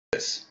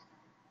Yes.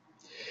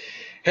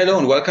 Hello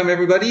and welcome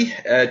everybody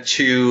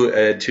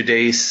to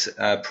today's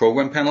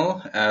program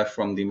panel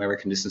from the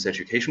American Distance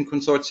Education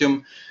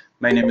Consortium.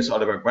 My name is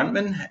Oliver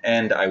Grundmann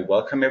and I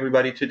welcome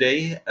everybody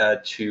today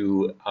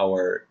to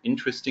our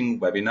interesting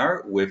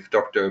webinar with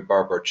Dr.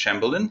 Barbara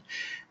Chamberlin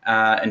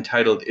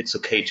entitled It's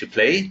Okay to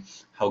Play,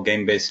 How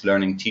Game-Based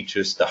Learning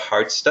Teaches the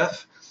Hard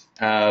Stuff.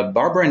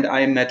 Barbara and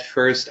I met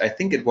first, I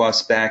think it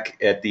was back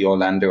at the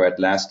Orlando at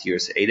last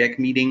year's ADEC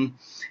meeting.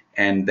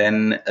 And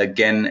then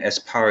again, as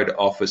part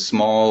of a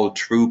small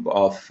troop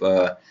of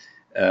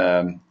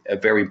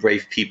very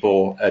brave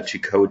people to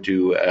go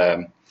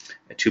to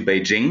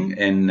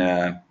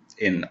Beijing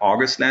in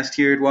August last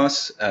year, it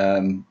was,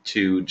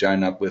 to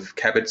join up with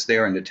CABITS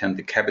there and attend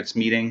the CABITS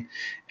meeting.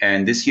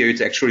 And this year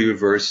it's actually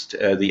reversed.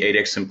 The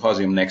ADEC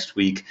Symposium next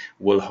week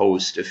will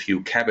host a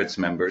few CABITS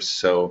members.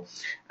 So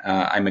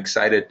I'm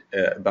excited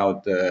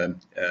about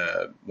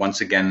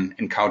once again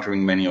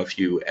encountering many of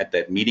you at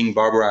that meeting.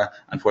 Barbara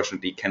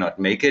unfortunately cannot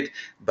make it,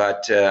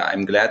 but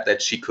I'm glad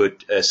that she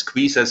could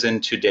squeeze us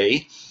in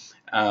today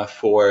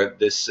for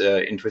this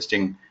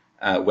interesting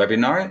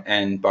webinar.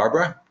 And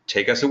Barbara,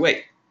 take us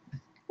away.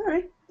 All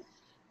right.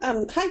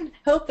 Hi,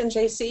 Hope and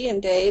JC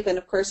and Dave, and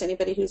of course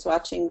anybody who's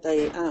watching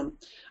the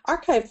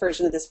archived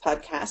version of this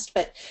podcast.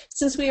 But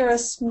since we are a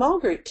small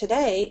group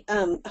today,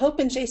 Hope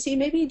and JC,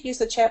 maybe you'd use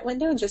the chat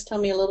window and just tell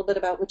me a little bit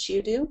about what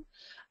you do,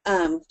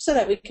 so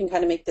that we can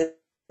kind of make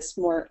this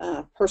more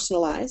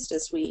personalized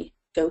as we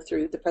go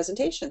through the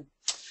presentation.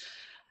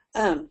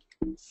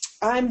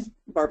 I'm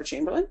Barbara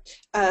Chamberlin.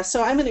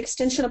 So I'm an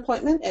extension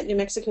appointment at New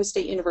Mexico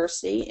State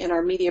University in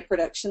our Media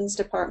Productions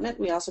Department.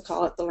 We also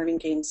call it the Learning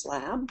Games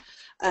Lab.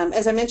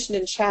 As I mentioned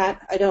in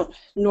chat, I don't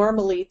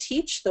normally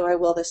teach, though I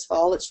will this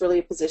fall. It's really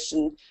a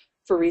position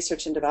for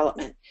research and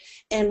development.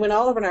 And when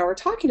Oliver and I were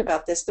talking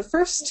about this,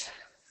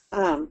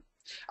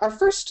 our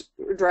first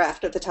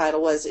draft of the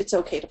title was It's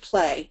Okay to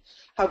Play,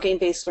 How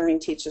Game-Based Learning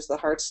Teaches the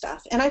Hard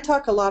Stuff. And I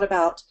talk a lot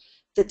about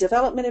the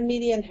development of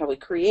media and how we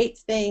create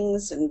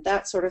things and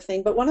that sort of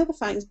thing. But one of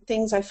the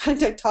things I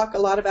find I talk a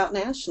lot about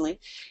nationally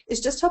is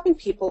just helping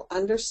people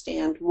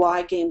understand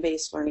why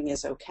game-based learning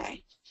is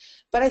okay.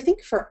 But I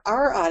think for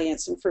our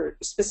audience and for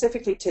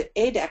specifically to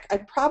ADEC, I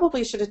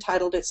probably should have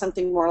titled it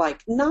something more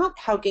like not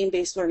how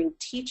game-based learning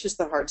teaches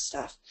the hard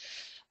stuff,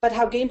 but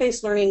how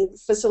game-based learning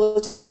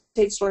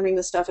facilitates learning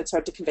the stuff it's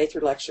hard to convey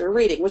through lecture or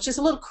reading, which is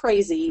a little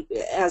crazy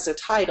as a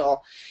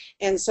title.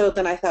 And so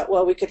then I thought,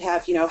 well, we could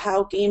have,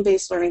 how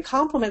game-based learning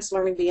complements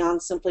learning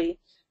beyond simply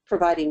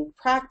providing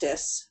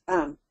practice.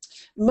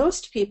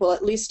 Most people,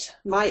 at least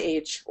my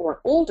age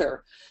or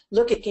older,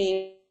 look at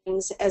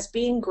games as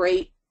being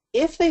great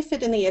if they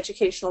fit in the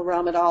educational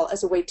realm at all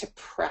as a way to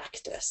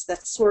practice.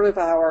 That's sort of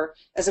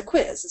as a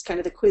quiz. It's kind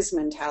of the quiz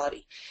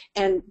mentality.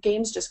 And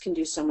games just can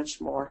do so much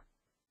more.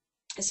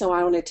 So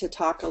I wanted to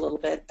talk a little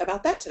bit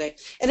about that today.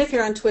 And if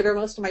you're on Twitter,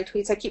 most of my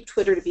tweets, I keep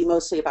Twitter to be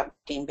mostly about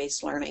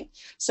game-based learning.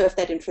 So if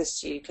that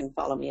interests you, you can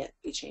follow me at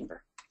bchamber.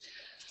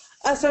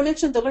 So I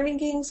mentioned the Learning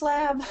Games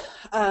Lab.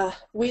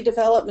 We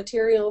develop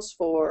materials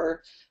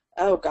for,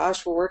 oh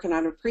gosh, we're working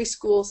on a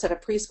set of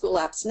preschool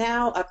apps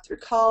now, up through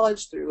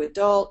college, through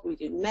adult. We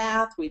do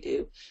math, we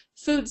do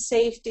food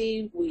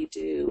safety, we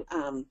do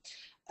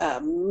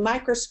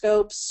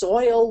microscopes,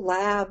 soil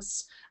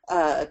labs,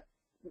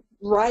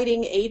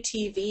 writing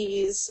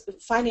ATVs,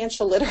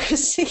 financial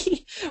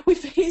literacy. We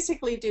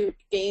basically do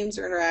games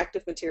or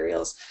interactive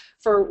materials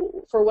for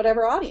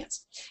whatever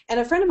audience. And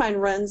a friend of mine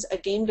runs a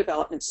game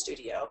development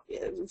studio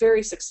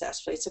very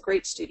successfully. It's a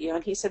great studio.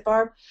 And he said,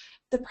 Barb,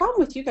 the problem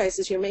with you guys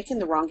is you're making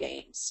the wrong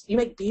games. You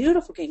make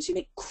beautiful games. You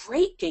make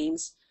great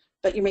games,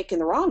 but you're making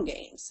the wrong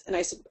games. And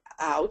I said,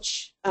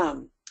 ouch.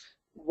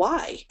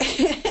 Why?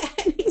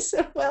 And he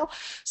said, well,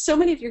 so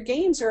many of your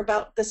games are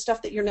about the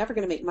stuff that you're never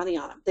going to make money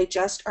on them. They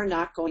just are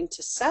not going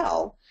to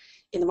sell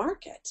in the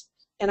market.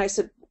 And I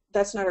said,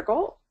 that's not our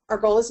goal. Our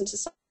goal isn't to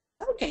sell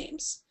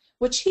games,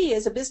 which he,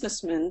 as a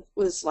businessman,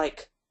 was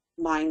like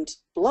mind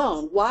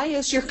blown. Why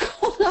is your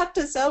goal not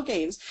to sell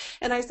games?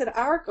 And I said,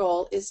 our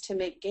goal is to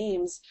make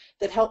games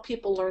that help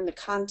people learn the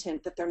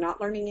content that they're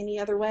not learning any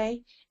other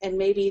way, and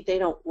maybe they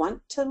don't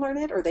want to learn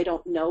it or they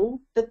don't know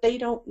that they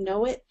don't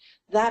know it.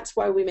 That's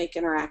why we make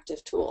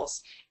interactive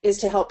tools, is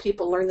to help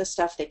people learn the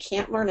stuff they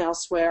can't learn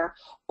elsewhere,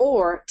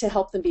 or to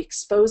help them be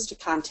exposed to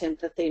content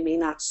that they may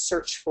not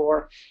search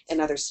for in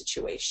other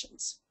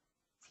situations.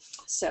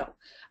 So,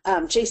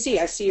 JC,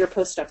 I see your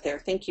post up there.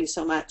 Thank you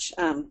so much.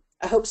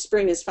 I hope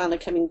spring is finally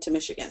coming to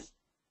Michigan.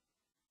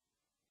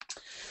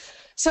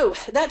 So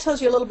that tells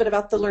you a little bit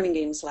about the Learning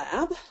Games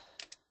Lab.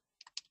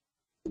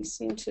 We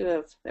seem to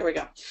have, there we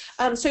go.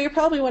 So you're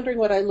probably wondering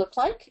what I look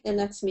like, and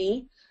that's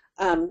me.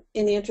 In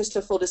the interest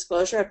of full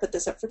disclosure, I put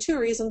this up for two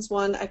reasons.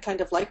 One, I kind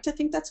of like to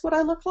think that's what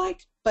I look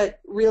like, but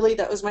really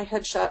that was my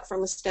headshot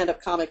from a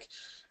stand-up comic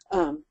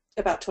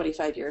about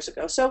 25 years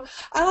ago. So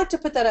I like to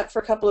put that up for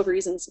a couple of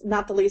reasons,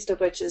 not the least of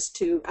which is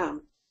to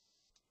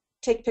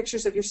take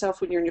pictures of yourself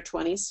when you're in your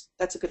 20s.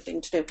 That's a good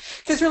thing to do.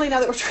 Because really, now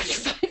that we're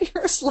 25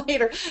 years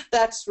later,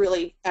 that's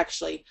really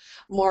actually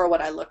more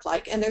what I look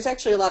like. And there's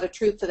actually a lot of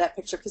truth to that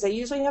picture because I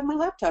usually have my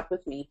laptop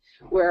with me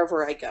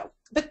wherever I go.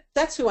 But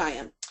that's who I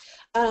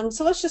am.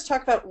 So let's just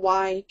talk about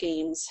why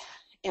games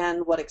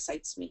and what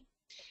excites me.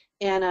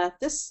 And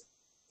this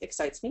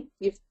excites me.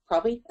 You've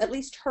probably at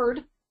least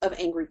heard of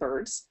Angry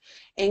Birds.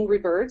 Angry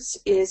Birds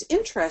is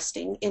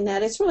interesting in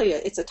that it's really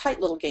it's a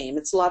tight little game.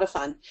 It's a lot of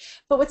fun.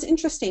 But what's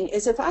interesting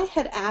is if I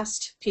had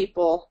asked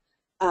people,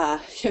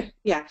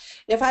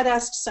 if I'd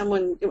asked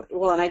someone,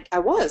 well, and I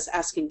was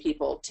asking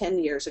people 10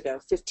 years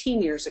ago,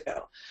 15 years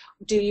ago,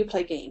 do you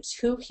play games?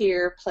 Who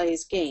here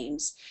plays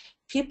games?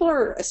 People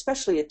are,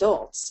 especially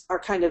adults, are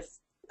kind of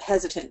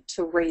hesitant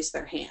to raise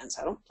their hands.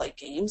 I don't play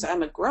games.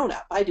 I'm a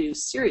grown-up. I do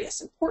serious,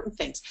 important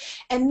things.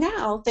 And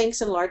now,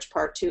 thanks in large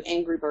part to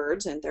Angry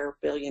Birds and their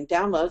billion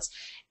downloads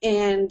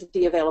and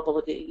the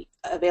availability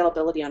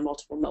on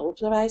multiple mobile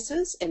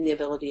devices and the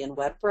ability in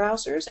web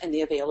browsers and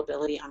the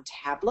availability on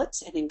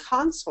tablets and in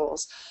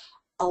consoles,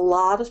 a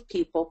lot of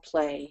people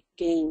play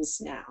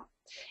games now.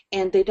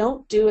 And they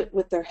don't do it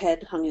with their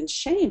head hung in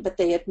shame, but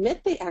they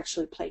admit they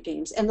actually play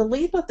games. And the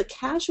lead of the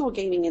casual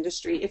gaming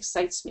industry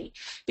excites me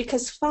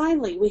because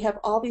finally we have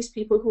all these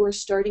people who are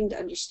starting to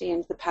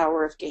understand the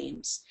power of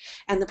games.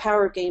 And the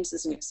power of games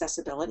is in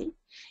accessibility.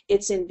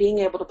 It's in being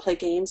able to play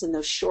games in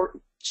those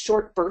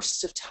short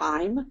bursts of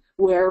time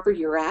wherever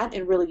you're at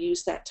and really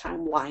use that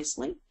time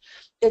wisely.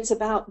 It's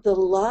about the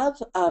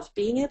love of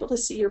being able to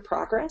see your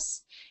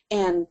progress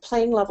and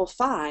playing level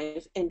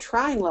 5 and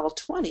trying level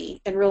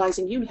 20 and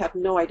realizing you have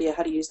no idea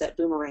how to use that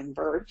boomerang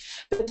bird.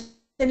 But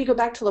then you go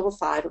back to level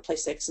 5 and play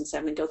 6 and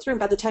 7 and go through. And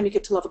by the time you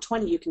get to level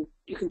 20, you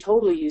can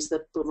totally use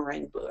the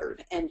boomerang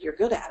bird and you're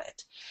good at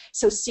it.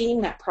 So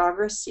seeing that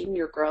progress, seeing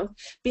your growth,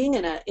 being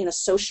in a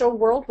social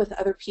world with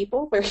other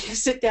people where you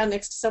sit down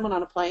next to someone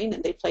on a plane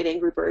and they played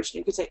Angry Birds and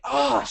you could say,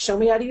 oh, show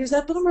me how to use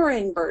that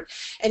boomerang bird.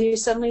 And you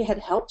suddenly had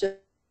help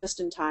just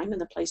in time in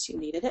the place you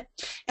needed it.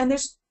 And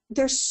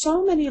there's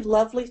so many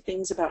lovely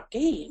things about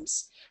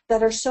games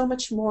that are so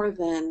much more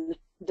than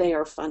they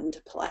are fun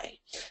to play.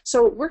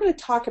 So we're going to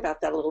talk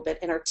about that a little bit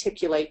and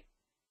articulate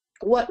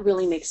what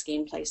really makes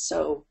gameplay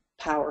so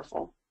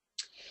powerful.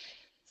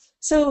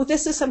 So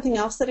this is something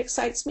else that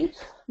excites me.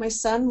 My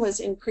son was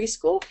in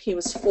preschool. He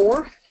was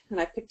 4, and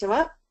I picked him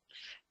up,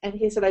 and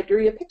he said, I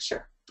drew you a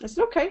picture. I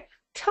said, okay,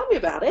 tell me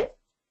about it,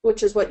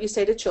 which is what you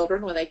say to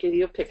children when they give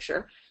you a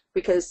picture,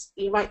 because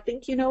you might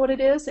think you know what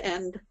it is,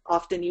 and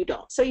often you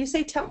don't. So you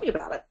say, tell me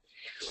about it.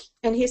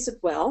 And he said,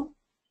 well,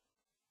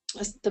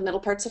 the middle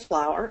part's a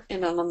flower,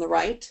 and on the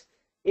right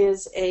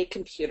is a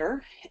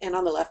computer, and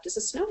on the left is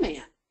a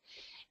snowman.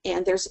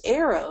 And there's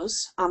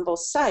arrows on both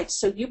sides,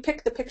 so you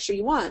pick the picture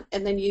you want,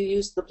 and then you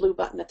use the blue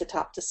button at the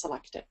top to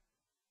select it,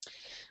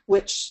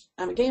 which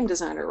I'm a game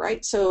designer,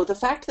 right? So the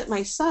fact that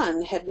my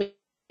son had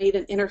made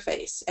an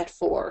interface at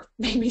 4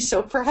 made me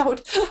so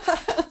proud.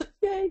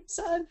 Yay,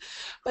 son.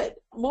 But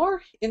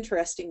more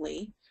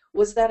interestingly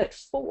was that at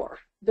 4,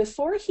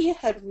 before he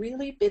had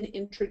really been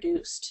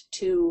introduced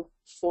to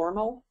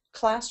formal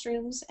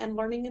classrooms and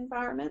learning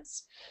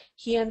environments,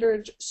 he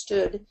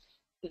understood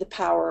the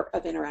power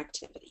of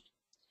interactivity.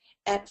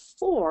 At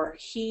 4,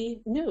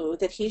 he knew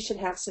that he should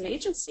have some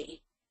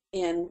agency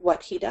in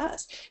what he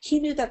does. He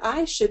knew that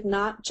I should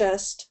not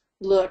just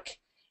look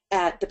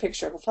at the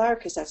picture of a flower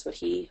because that's what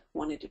he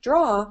wanted to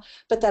draw,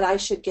 but that I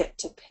should get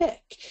to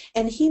pick.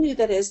 And he knew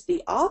that as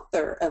the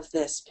author of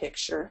this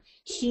picture,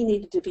 he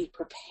needed to be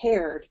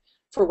prepared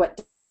for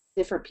what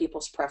different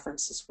people's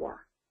preferences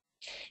were.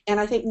 And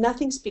I think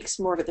nothing speaks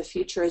more to the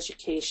future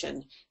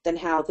education than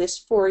how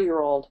this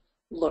 4-year-old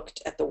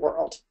looked at the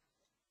world.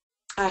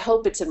 I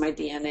hope it's in my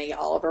DNA,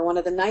 Oliver. One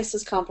of the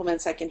nicest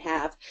compliments I can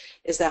have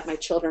is that my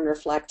children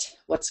reflect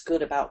what's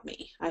good about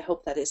me. I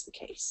hope that is the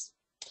case.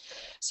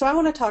 So I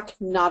want to talk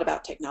not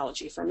about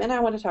technology for a minute. I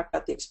want to talk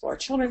about the Explore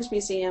Children's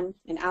Museum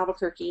in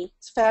Albuquerque.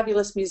 It's a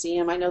fabulous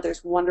museum. I know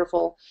there's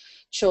wonderful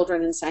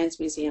children and science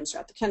museums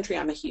throughout the country.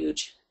 I'm a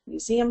huge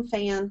museum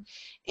fan,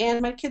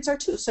 and my kids are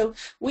too. So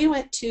we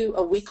went to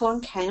a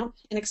week-long camp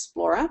in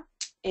Explora,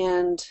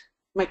 and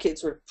my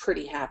kids were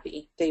pretty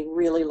happy. They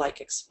really like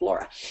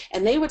Explora.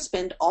 And they would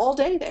spend all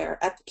day there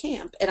at the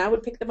camp, and I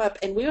would pick them up,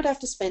 and we would have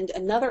to spend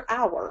another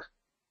hour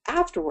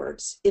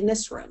afterwards in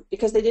this room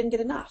because they didn't get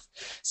enough.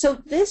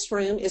 So this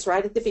room is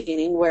right at the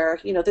beginning where,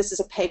 you know, this is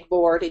a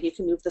pegboard and you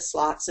can move the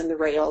slots and the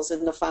rails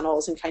and the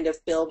funnels and kind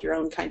of build your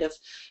own kind of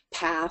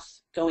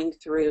path going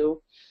through.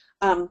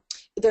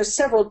 There's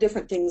several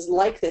different things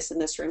like this in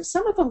this room.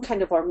 Some of them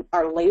kind of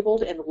are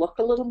labeled and look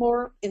a little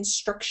more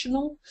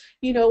instructional,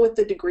 you know, with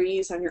the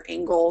degrees on your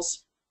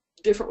angles,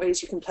 different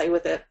ways you can play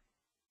with it.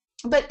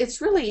 But it's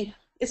very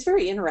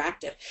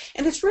interactive.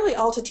 And it's really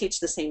all to teach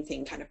the same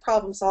thing, kind of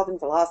problem solving,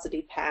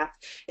 velocity, path.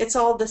 It's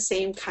all the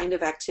same kind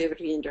of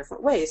activity in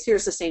different ways.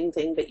 Here's the same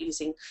thing, but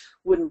using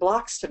wooden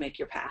blocks to make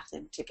your path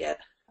and to get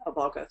a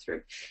ball go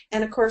through.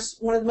 And of course,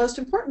 one of the most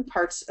important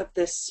parts of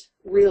this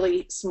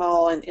really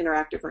small and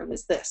interactive room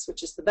is this,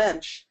 which is the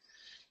bench.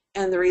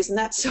 And the reason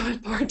that's so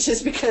important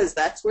is because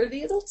that's where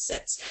the adult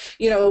sits.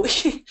 You know,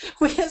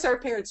 we as our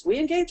parents, we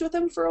engage with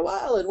them for a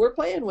while and we're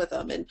playing with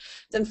them. And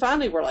then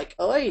finally we're like,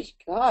 oh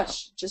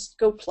gosh, just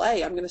go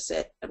play. I'm going to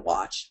sit and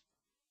watch.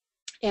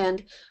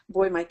 And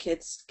boy, my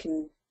kids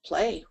can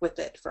play with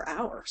it for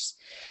hours.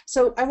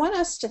 So I want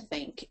us to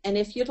think, and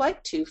if you'd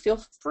like to,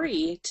 feel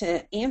free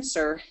to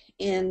answer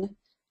in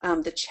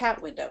the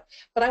chat window.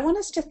 But I want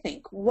us to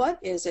think, what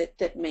is it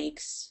that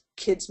makes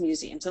kids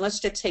museums? And let's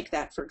just take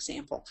that for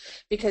example,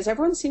 because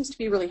everyone seems to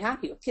be really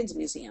happy with kids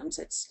museums.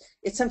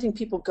 It's something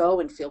people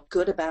go and feel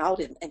good about,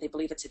 and they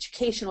believe it's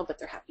educational, but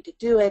they're happy to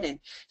do it, and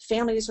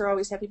families are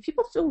always happy.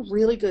 People feel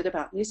really good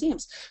about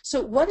museums.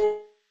 So what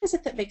is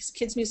it that makes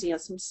kids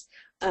museums,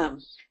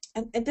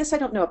 and this I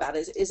don't know about,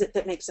 is it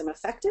that makes them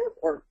effective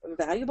or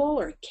valuable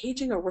or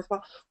engaging or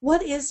worthwhile?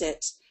 What is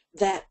it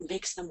that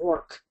makes them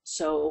work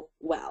so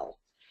well?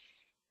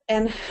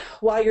 And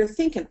while you're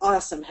thinking,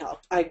 awesome, help,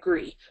 I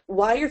agree.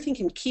 While you're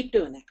thinking, keep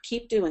doing that,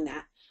 keep doing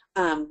that.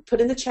 Put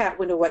in the chat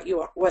window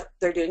what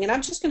they're doing. And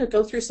I'm just going to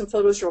go through some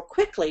photos real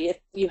quickly if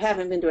you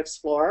haven't been to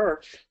Explore,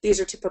 or these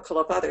are typical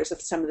of others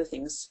of some of the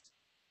things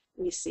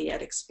we see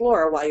at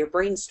Explore while you're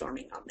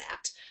brainstorming on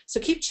that. So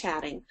keep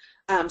chatting.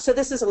 So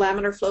this is a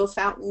laminar flow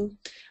fountain.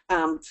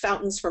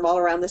 Fountains from all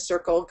around the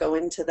circle go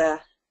into the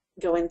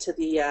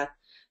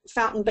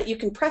fountain, but you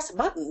can press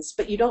buttons,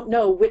 but you don't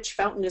know which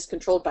fountain is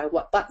controlled by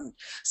what button.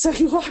 So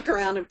you walk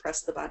around and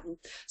press the button.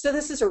 So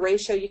this is a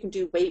ratio. You can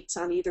do weights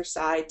on either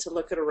side to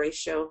look at a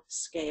ratio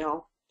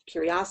scale.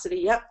 Curiosity,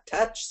 yep.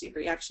 Touch, see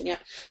reaction, yep.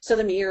 So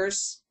the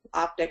mirrors,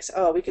 optics,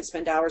 oh, we could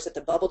spend hours at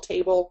the bubble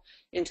table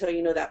until,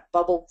 you know, that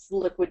bubble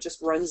liquid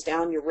just runs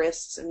down your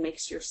wrists and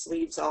makes your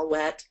sleeves all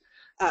wet.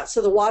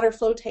 So the water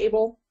flow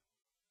table,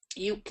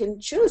 you can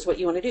choose what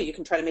you want to do. You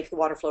can try to make the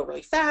water flow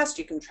really fast.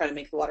 You can try to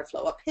make the water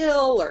flow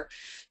uphill, or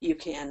you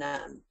can,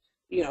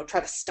 you know,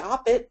 try to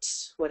stop it,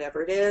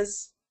 whatever it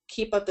is.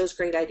 Keep up those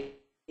great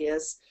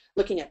ideas.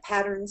 Looking at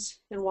patterns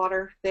in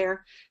water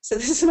there. So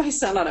this is my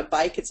son on a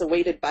bike. It's a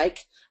weighted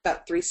bike,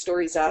 about 3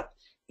 stories up.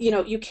 You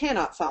know, you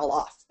cannot fall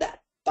off that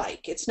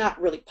bike. It's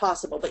not really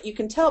possible, but you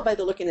can tell by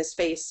the look in his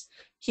face,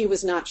 he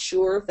was not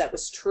sure if that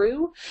was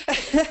true.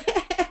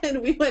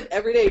 And we went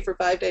every day for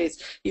 5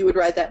 days. He would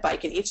ride that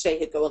bike, and each day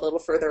he'd go a little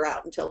further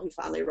out until he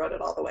finally rode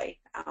it all the way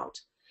out.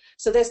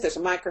 So there's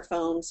a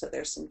microphone, so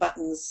there's some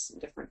buttons,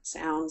 different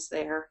sounds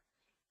there.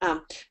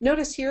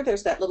 Notice here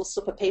there's that little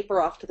slip of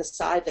paper off to the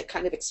side that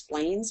kind of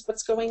explains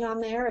what's going on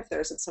there if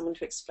there isn't someone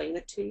to explain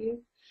it to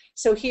you.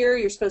 So here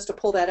you're supposed to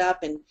pull that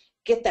up and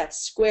get that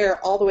square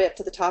all the way up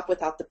to the top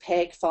without the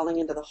peg falling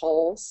into the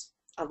holes.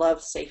 I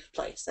love safe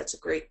place. That's a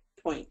great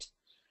point.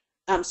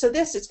 So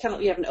this, it's kind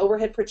of, you have an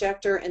overhead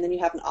projector and then you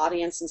have an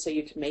audience, and so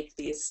you can make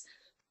these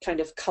kind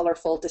of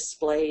colorful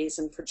displays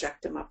and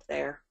project them up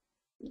there.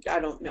 I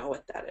don't know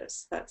what that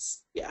is.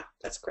 That's, yeah,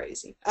 that's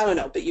crazy. I don't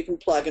know, but you can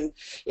plug and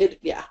it,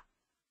 yeah.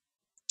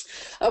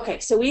 Okay,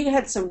 so we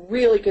had some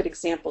really good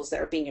examples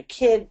there. Being a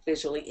kid,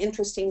 visually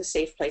interesting,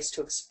 safe place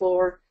to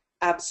explore,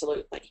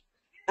 absolutely.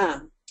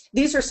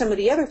 These are some of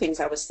the other things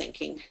I was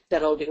thinking that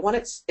it'll do. One,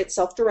 it's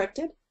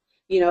self-directed.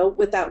 You know,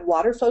 with that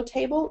water flow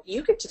table,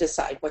 you get to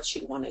decide what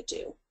you want to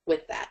do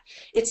with that.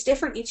 It's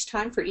different each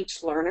time for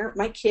each learner.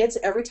 My kids,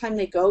 every time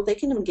they go, they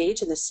can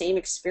engage in the same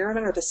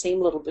experiment or the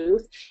same little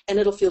booth, and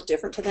it'll feel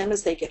different to them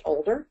as they get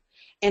older.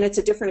 And it's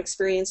a different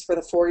experience for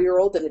the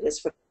 4-year-old than it is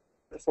for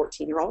the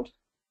 14-year-old.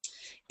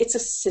 It's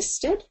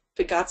assisted.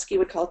 Vygotsky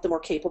would call it the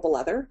more capable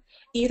other,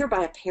 either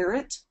by a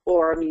parent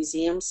or a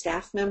museum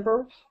staff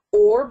member,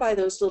 or by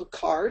those little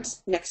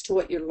cards next to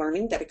what you're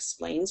learning that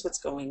explains what's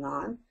going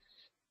on.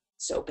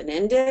 It's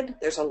open-ended.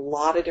 There's a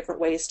lot of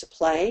different ways to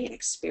play and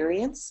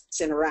experience.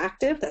 It's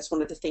interactive. That's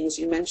one of the things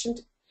you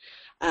mentioned.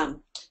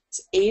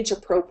 It's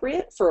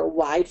age-appropriate for a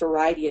wide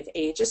variety of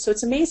ages. So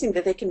it's amazing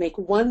that they can make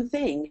one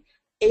thing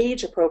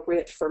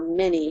age-appropriate for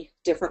many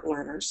different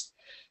learners.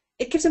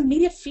 It gives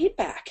immediate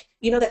feedback.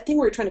 You know, that thing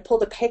where you're trying to pull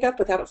the peg up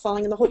without it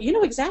falling in the hole. You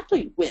know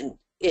exactly when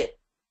it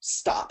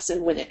stops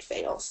and when it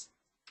fails.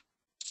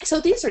 So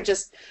these are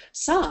just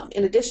some,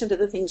 in addition to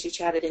the things you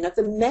chatted in, of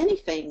the many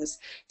things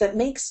that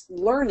makes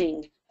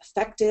learning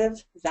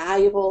effective,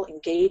 valuable,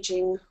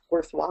 engaging,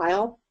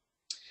 worthwhile.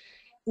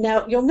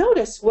 Now, you'll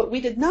notice what we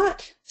did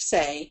not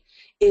say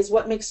is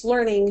what makes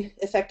learning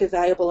effective,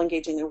 valuable,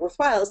 engaging, and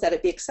worthwhile is that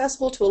it be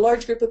accessible to a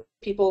large group of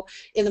people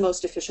in the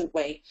most efficient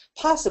way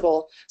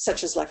possible,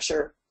 such as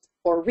lecture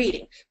or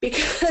reading,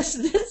 because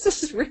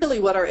this is really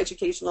what our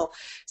educational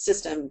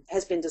system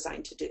has been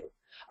designed to do.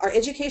 Our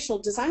educational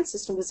design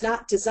system was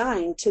not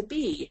designed to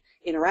be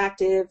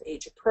interactive,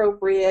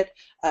 age-appropriate,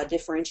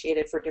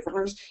 differentiated for different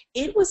learners.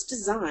 It was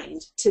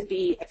designed to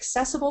be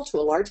accessible to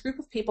a large group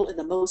of people in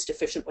the most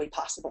efficient way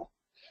possible.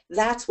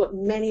 That's what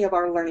many of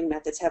our learning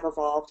methods have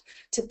evolved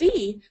to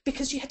be,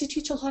 because you had to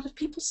teach a lot of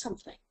people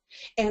something.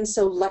 And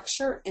so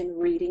lecture and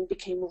reading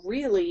became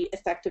really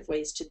effective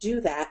ways to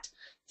do that,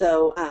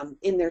 though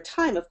in their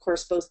time, of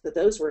course, both of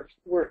those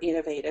were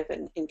innovative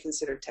and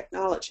considered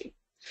technology.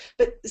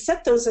 But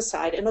set those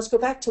aside, and let's go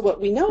back to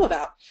what we know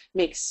about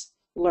makes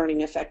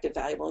learning effective,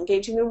 valuable,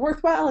 engaging, and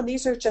worthwhile, and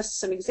these are just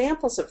some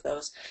examples of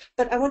those.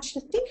 But I want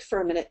you to think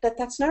for a minute that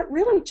that's not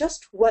really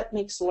just what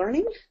makes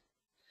learning,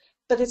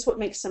 but it's what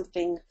makes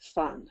something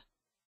fun.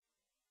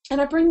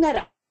 And I bring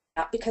that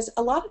up because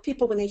a lot of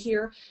people, when they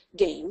hear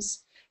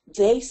games,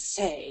 they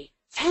say,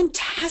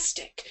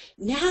 fantastic,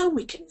 now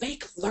we can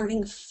make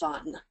learning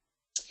fun.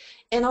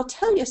 And I'll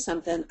tell you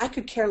something, I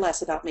could care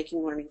less about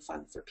making learning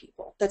fun for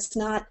people. That's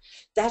not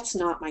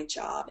my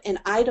job. And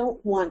I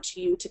don't want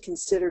you to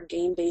consider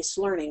game-based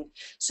learning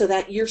so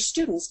that your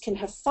students can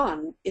have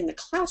fun in the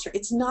classroom.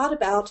 It's not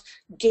about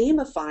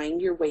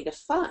gamifying your way to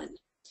fun.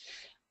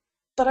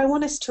 But I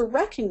want us to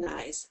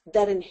recognize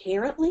that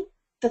inherently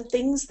the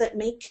things that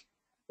make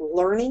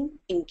learning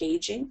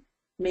engaging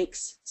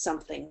makes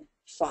something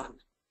fun.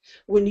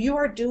 When you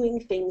are doing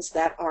things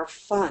that are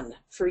fun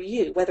for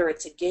you, whether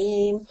it's a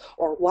game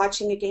or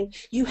watching a game,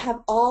 you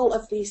have all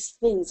of these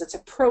things. It's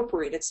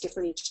appropriate, it's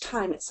different each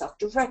time, it's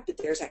self-directed,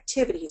 there's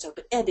activity, it's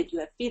open-ended, you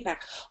have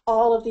feedback.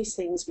 All of these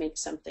things make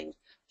something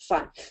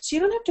fun. So you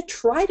don't have to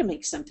try to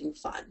make something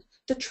fun.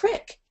 The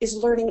trick is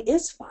learning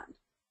is fun.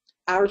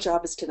 Our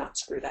job is to not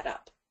screw that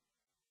up.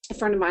 A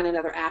friend of mine,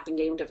 another app and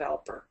game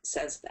developer,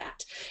 says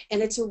that.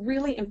 And it's a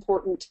really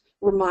important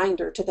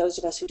reminder to those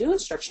of us who do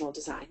instructional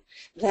design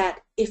that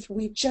if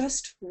we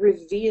just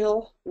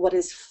reveal what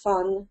is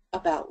fun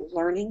about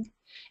learning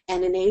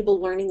and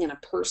enable learning in a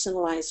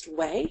personalized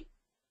way,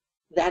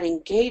 that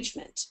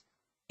engagement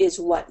is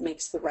what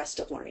makes the rest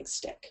of learning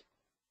stick.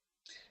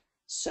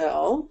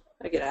 So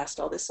I get asked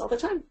all this all the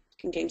time.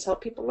 Can games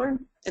help people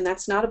learn? And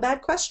that's not a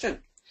bad question.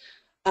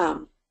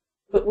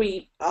 But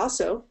we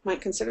also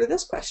might consider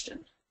this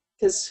question,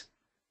 because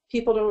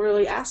people don't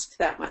really ask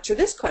that much, or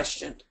this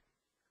question,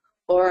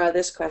 or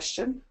this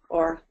question,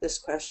 or this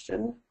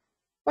question,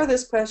 or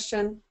this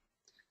question,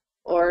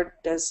 or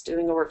does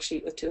doing a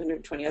worksheet with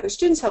 220 other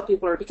students help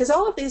people learn? Because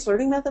all of these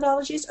learning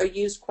methodologies are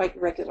used quite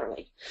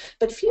regularly,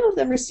 but few of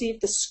them receive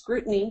the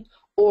scrutiny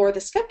or the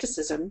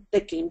skepticism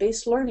that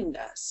game-based learning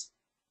does.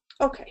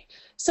 Okay,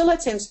 so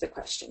let's answer the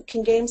question,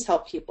 can games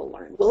help people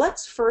learn? Well,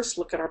 let's first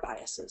look at our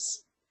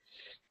biases.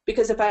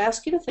 Because if I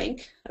ask you to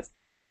think of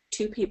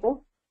two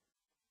people,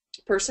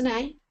 person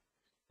A,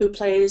 who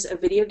plays a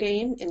video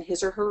game in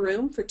his or her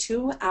room for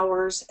 2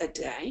 hours a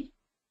day,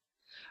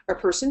 or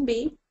person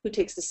B, who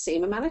takes the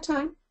same amount of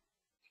time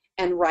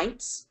and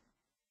writes,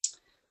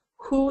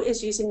 who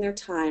is using their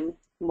time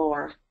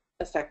more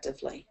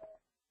effectively?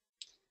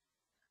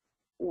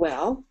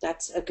 Well,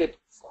 that's a good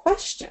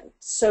question.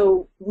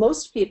 So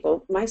most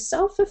people,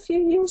 myself a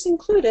few years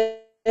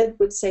included,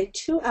 would say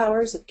 2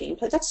 hours of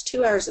gameplay. That's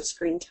 2 hours of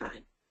screen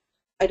time.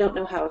 I don't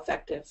know how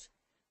effective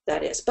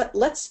that is. But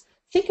let's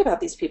think about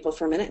these people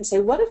for a minute and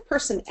say, what if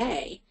person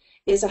A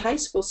is a high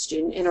school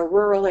student in a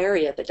rural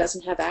area that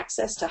doesn't have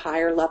access to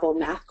higher level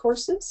math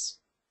courses?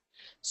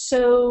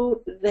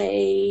 So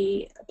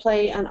they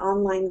play an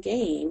online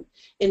game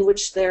in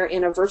which they're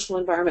in a virtual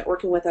environment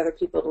working with other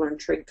people to learn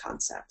trig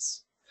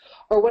concepts.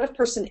 Or what if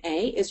person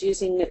A is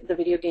using the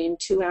video game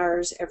 2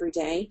 hours every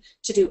day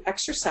to do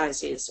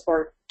exercises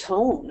or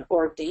tone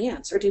or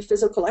dance or do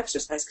physical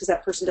exercise because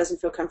that person doesn't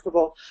feel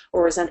comfortable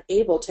or is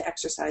unable to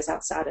exercise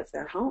outside of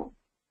their home?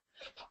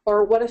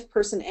 Or what if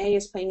person A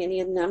is playing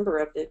any number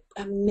of the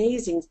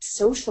amazing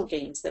social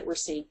games that we're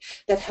seeing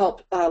that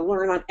help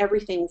learn on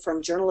everything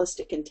from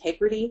journalistic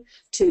integrity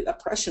to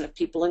oppression of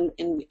people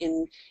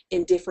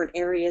in different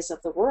areas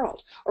of the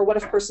world? Or what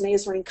if person A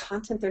is learning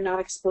content they're not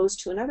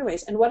exposed to in other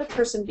ways? And what if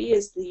person B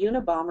is the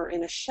Unabomber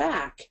in a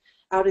shack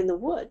out in the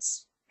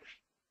woods?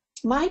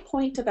 My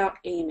point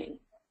about gaming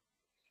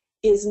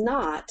is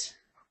not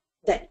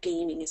that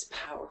gaming is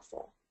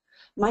powerful.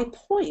 My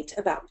point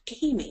about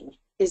gaming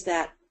is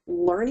that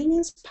learning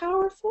is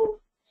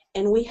powerful,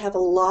 and we have a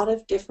lot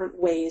of different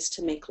ways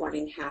to make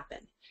learning happen,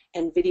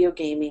 and video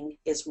gaming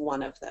is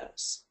one of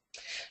those.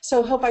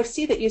 So Hope, I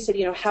see that you said,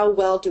 how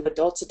well do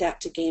adults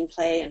adapt to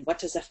gameplay, and what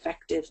does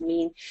effective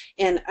mean?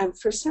 And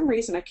for some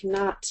reason, I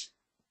cannot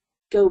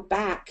go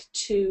back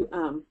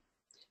to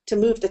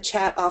move the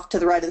chat off to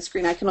the right of the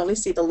screen. I can only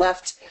see the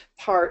left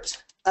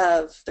part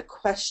of the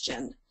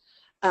question.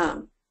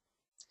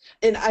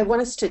 And I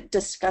want us to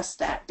discuss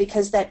that,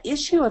 because that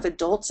issue of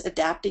adults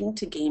adapting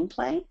to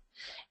gameplay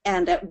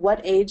and at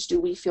what age do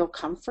we feel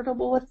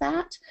comfortable with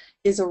that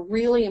is a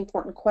really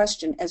important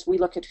question as we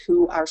look at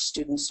who our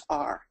students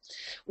are.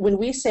 When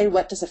we say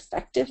what does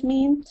effective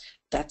mean,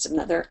 that's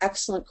another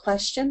excellent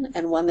question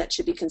and one that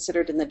should be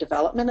considered in the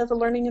development of the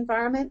learning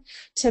environment.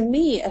 To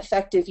me,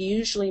 effective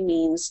usually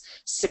means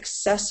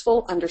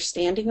successful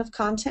understanding of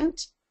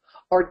content,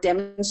 or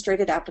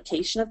demonstrated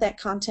application of that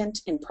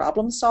content in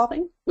problem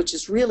solving, which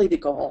is really the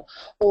goal,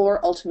 or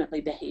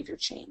ultimately behavior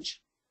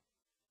change.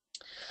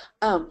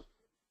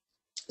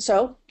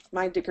 So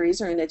my degrees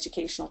are in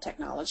educational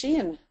technology,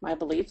 and my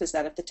belief is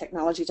that if the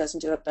technology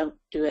doesn't do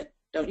it,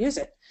 don't use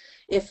it.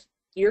 If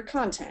your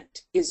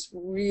content is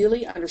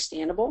really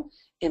understandable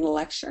in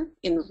lecture,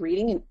 in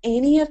reading, in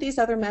any of these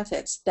other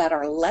methods that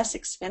are less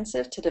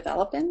expensive to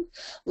develop in,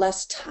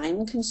 less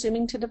time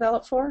consuming to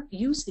develop for,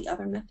 use the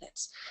other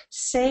methods.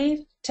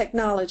 Save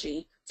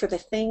technology for the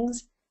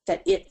things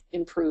that it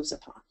improves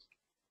upon.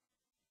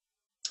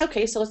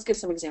 Okay, so let's give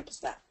some examples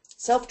of that.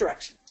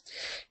 Self-direction.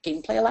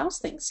 Gameplay allows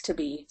things to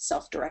be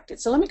self-directed.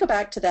 So let me go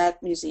back to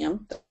that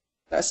museum that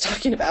I was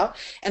talking about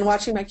and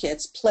watching my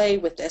kids play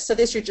with this. So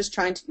this, you're just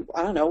trying to,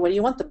 I don't know, what do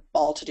you want the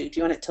ball to do? Do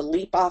you want it to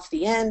leap off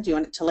the end? Do you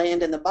want it to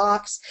land in the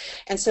box?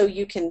 And so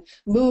you can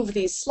move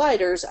these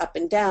sliders up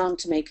and down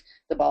to make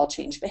the ball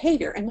change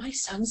behavior. And my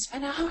son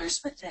spent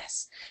hours with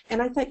this. And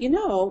I thought, you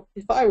know,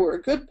 if I were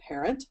a good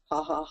parent,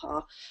 ha ha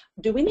ha,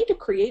 do we need to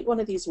create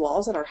one of these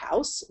walls at our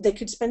house? They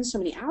could spend so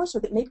many hours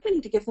with it. Maybe we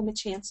need to give them a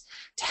chance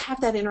to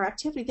have that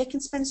interactivity. They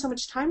can spend so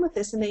much time with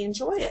this and they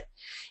enjoy it.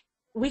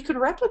 We could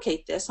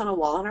replicate this on a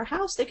wall in our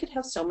house. They could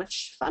have so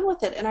much fun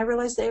with it. And I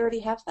realized they already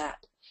have that.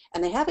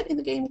 And they have it in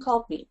the game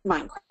called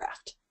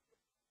Minecraft.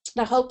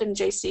 Now, Hope and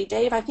JC,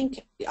 Dave, I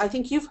think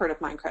you've heard of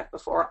Minecraft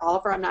before.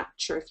 Oliver, I'm not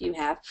sure if you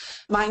have.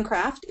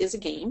 Minecraft is a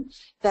game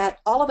that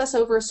all of us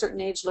over a certain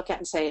age look at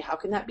and say, how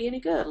can that be any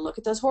good? Look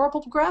at those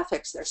horrible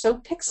graphics. They're so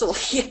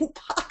pixely and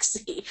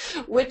boxy,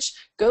 which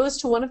goes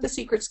to one of the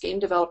secrets game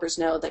developers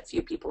know that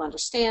few people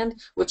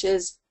understand, which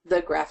is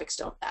the graphics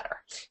don't matter.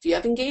 If you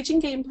have engaging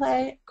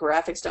gameplay,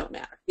 graphics don't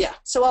matter. Yeah,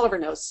 so Oliver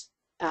knows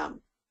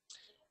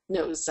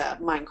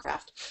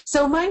Minecraft.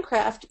 So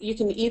Minecraft, you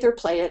can either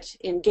play it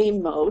in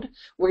game mode,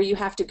 where you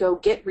have to go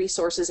get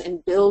resources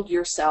and build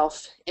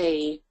yourself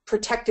a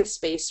protective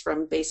space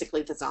from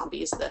basically the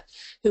zombies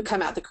who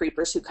come out, the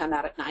creepers who come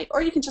out at night,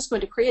 or you can just go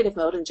into creative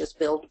mode and just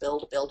build.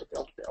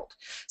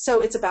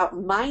 So it's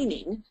about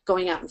mining,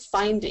 going out and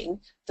finding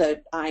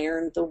the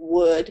iron, the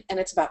wood, and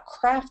it's about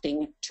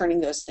crafting,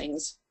 turning those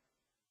things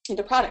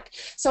into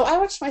product. So I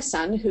watched my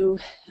son who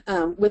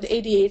with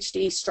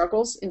ADHD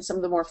struggles in some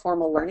of the more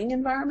formal learning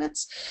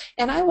environments,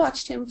 and I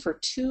watched him for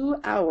 2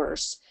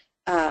 hours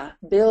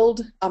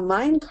build a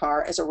mine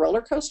car as a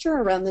roller coaster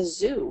around the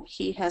zoo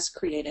he has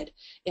created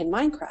in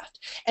Minecraft.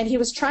 And he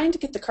was trying to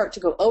get the cart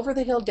to go over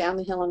the hill, down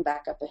the hill, and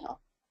back up the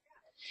hill.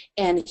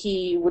 And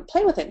he would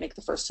play with it, make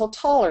the first hill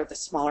taller, the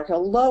smaller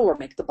hill lower,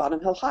 make the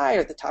bottom hill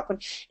higher, the top one.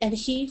 And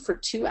he, for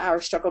 2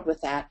 hours, struggled with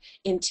that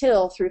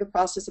until, through the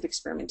process of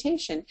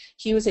experimentation,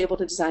 he was able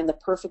to design the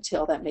perfect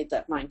hill that made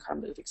that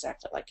minecart move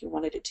exactly like he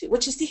wanted it to,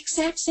 which is the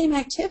exact same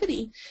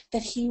activity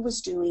that he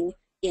was doing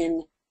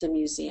in the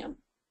museum.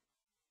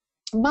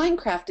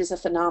 Minecraft is a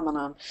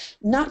phenomenon,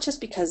 not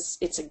just because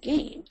it's a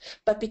game,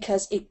 but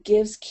because it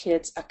gives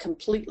kids a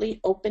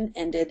completely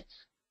open-ended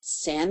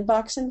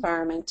sandbox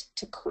environment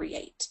to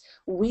create.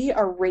 We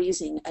are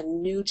raising a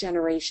new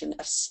generation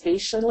of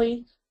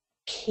spatially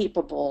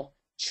capable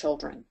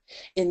children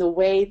in the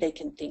way they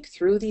can think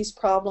through these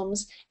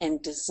problems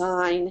and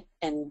design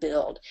and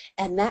build.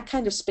 And that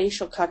kind of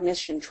spatial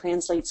cognition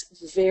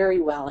translates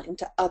very well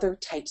into other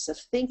types of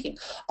thinking.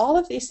 All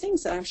of these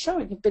things that I'm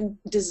showing have been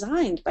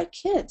designed by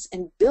kids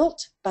and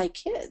built by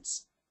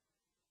kids.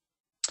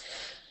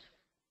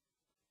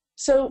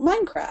 So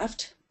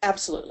Minecraft,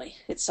 absolutely,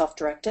 it's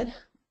self-directed.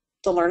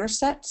 The learner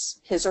sets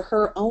his or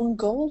her own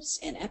goals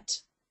in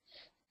it.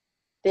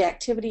 The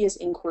activity is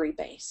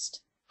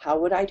inquiry-based. How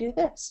would I do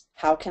this?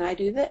 How can I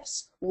do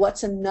this?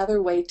 What's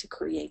another way to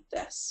create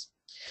this?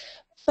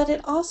 But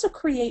it also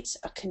creates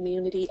a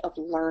community of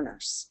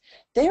learners.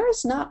 There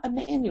is not a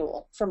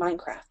manual for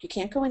Minecraft. You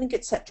can't go in and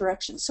get set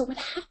directions. So what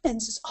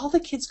happens is all the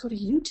kids go to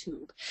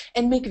YouTube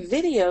and make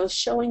videos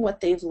showing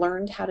what they've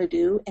learned how to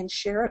do and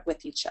share it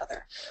with each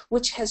other,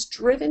 which has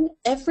driven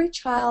every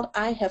child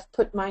I have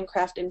put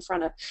Minecraft in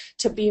front of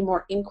to be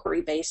more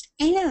inquiry-based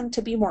and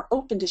to be more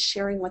open to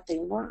sharing what they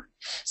learn.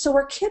 So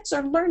our kids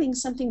are learning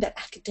something that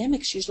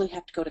academics usually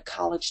have to go to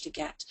college to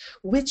get,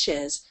 which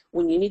is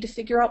when you need to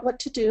figure out what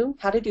to do,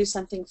 how to do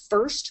something,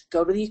 first,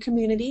 go to the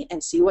community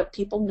and see what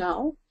people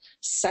know.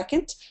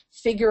 Second,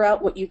 figure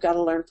out what you've got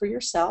to learn for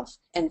yourself.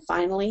 And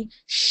finally,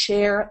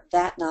 share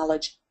that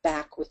knowledge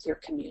back with your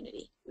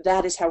community.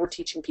 That is how we're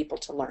teaching people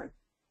to learn.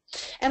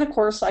 And of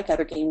course, like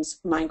other games,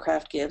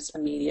 Minecraft gives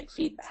immediate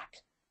feedback.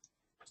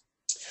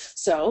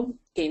 So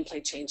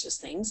gameplay changes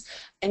things,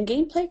 and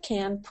gameplay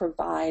can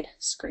provide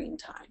screen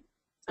time.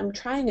 I'm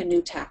trying a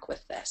new tack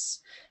with this.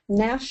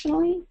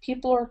 Nationally,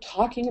 people are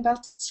talking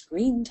about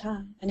screen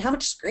time and how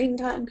much screen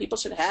time people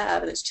should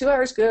have, and is 2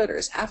 hours good or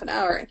is half an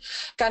hour, and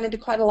got into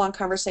quite a long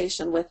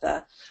conversation with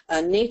a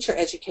nature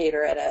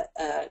educator at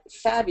a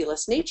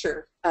fabulous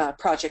nature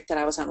project that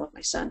I was on with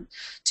my son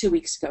 2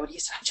 weeks ago, and he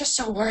said, I'm just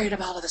so worried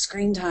about all the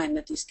screen time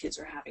that these kids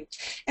are having.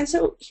 And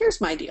so here's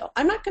my deal.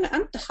 I'm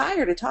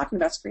tired of talking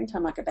about screen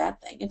time like a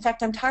bad thing. In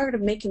fact, I'm tired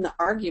of making the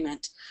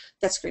argument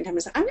that screen time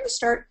is. I'm going to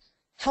start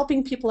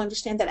helping people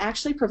understand that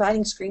actually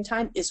providing screen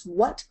time is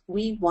what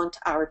we want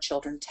our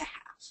children to have.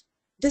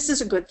 This is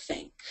a good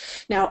thing.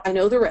 Now, I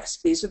know the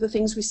risk. These are the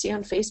things we see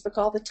on Facebook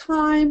all the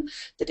time.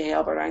 The day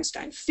Albert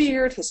Einstein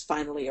feared has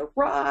finally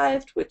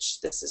arrived, which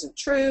this isn't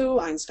true.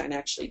 Einstein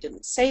actually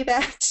didn't say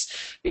that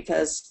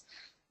because,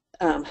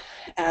 you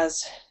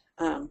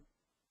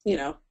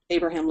know,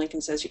 Abraham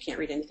Lincoln says you can't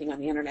read anything on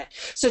the internet.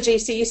 So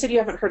JC, you said you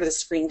haven't heard of the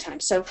screen time.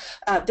 So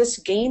this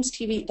games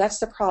TV, that's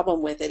the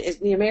problem with it.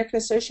 The American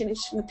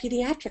Association of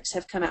Pediatrics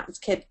have come out and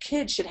said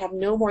kids should have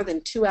no more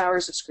than 2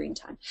 hours of screen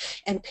time.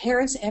 And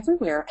parents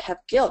everywhere have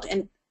guilt.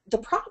 And the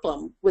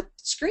problem with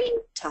screen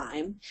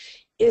time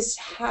is,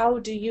 how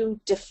do you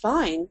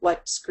define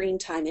what screen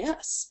time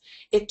is?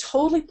 It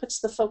totally puts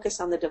the focus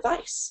on the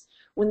device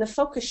when the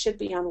focus should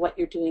be on what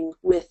you're doing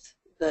with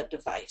the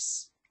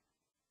device.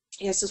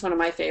 This is one of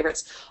my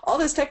favorites. All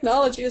this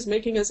technology is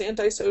making us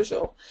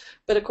antisocial.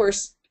 But of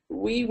course,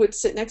 we would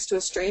sit next to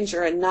a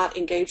stranger and not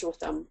engage with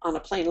them on a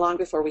plane long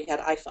before we had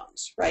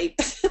iPhones, right?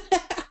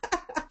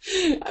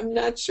 I'm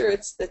not sure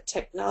it's the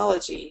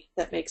technology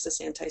that makes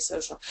us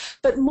antisocial.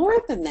 But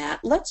more than that,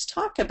 let's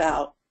talk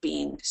about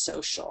being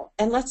social.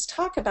 And let's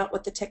talk about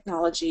what the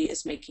technology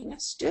is making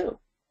us do.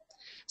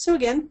 So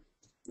again,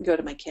 go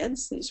to my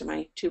kids. These are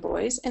my 2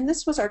 boys. And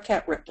this was our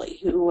cat Ripley,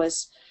 who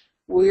was,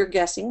 we're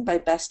guessing by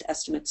best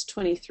estimates,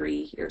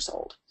 23 years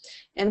old.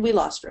 And we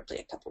lost Ripley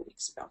a couple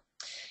weeks ago.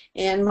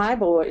 And my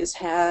boys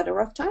had a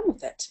rough time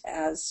with it,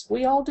 as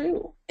we all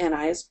do. And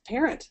I as a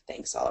parent,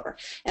 thanks Oliver,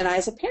 and I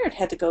as a parent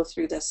had to go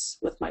through this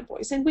with my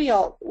boys. And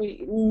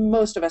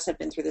most of us have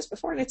been through this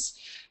before, and it's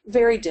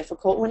very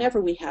difficult whenever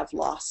we have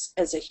loss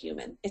as a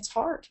human. It's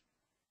hard.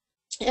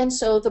 And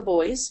so the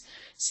boys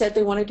said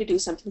they wanted to do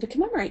something to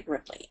commemorate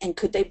Ripley. And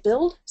could they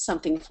build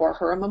something for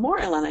her, a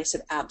memorial? And I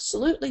said,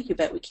 absolutely, you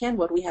bet we can.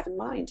 What do we have in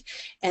mind?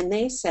 And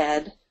they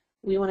said,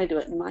 we want to do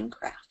it in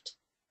Minecraft.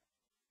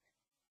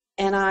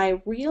 And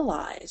I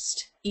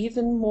realized,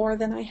 even more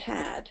than I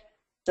had,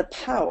 the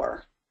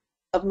power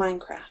of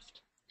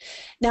Minecraft.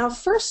 Now,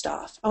 first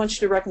off, I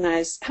want you to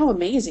recognize how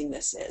amazing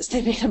this is.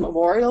 They made a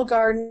memorial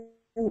garden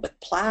with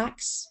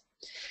plaques.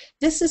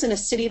 This is in a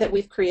city that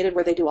we've created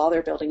where they do all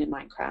their building in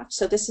Minecraft.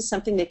 So this is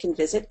something they can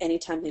visit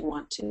anytime they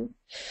want to.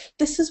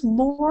 This is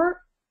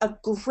a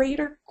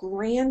greater,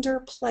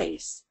 grander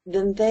place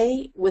than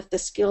they, with the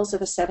skills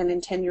of a 7-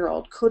 and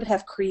 10-year-old, could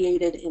have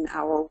created in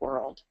our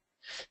world.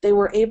 They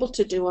were able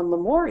to do a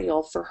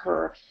memorial for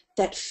her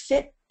that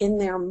fit in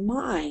their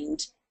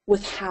mind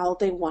with how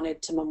they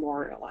wanted to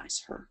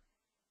memorialize her.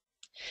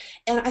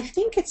 And I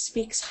think it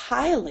speaks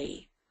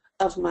highly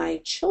of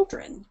my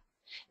children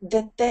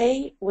that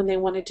they, when they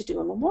wanted to do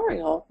a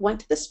memorial, went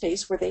to the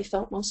space where they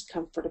felt most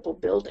comfortable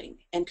building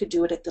and could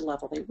do it at the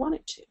level they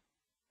wanted to.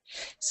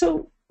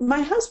 So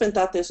my husband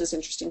thought this was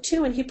interesting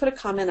too, and he put a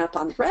comment up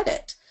on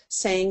Reddit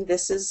saying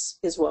this is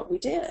what we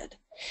did.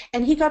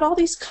 And he got all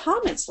these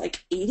comments,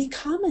 like 80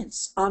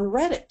 comments on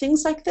Reddit,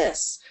 things like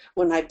this.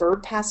 When my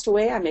bird passed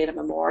away, I made a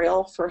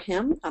memorial for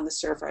him on the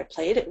server I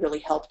played. It really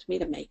helped me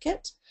to make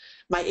it.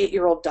 My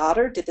 8-year-old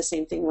daughter did the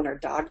same thing when her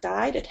dog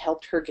died. It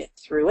helped her get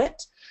through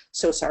it.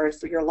 So sorry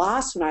for your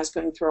loss. When I was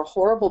going through a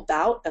horrible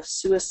bout of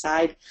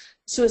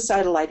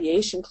suicidal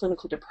ideation,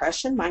 clinical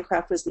depression,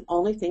 Minecraft was the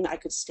only thing I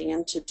could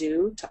stand to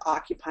do to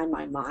occupy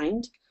my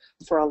mind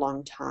for a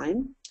long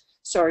time.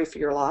 Sorry for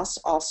your loss.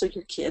 Also,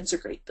 your kids are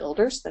great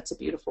builders. That's a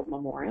beautiful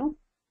memorial.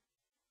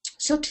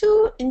 So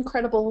 2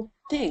 incredible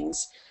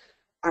things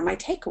are my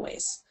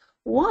takeaways.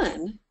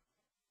 One,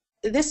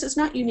 this is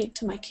not unique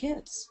to my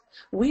kids.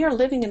 We are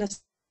living in a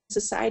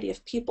society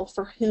of people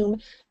for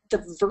whom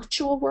the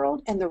virtual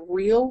world and the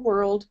real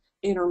world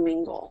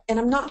intermingle. And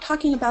I'm not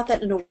talking about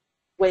that in a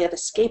way of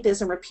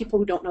escapism or people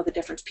who don't know the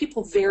difference.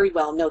 People very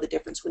well know the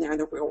difference when they're in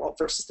the real world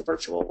versus the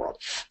virtual world.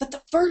 But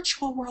the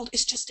virtual world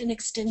is just an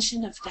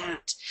extension of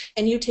that.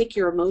 And you take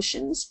your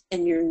emotions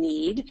and your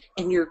need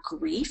and your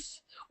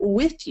grief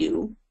with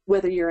you,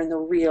 whether you're in the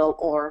real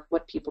or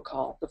what people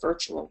call the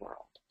virtual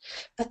world.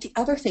 But the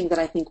other thing that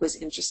I think was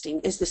interesting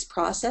is this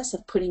process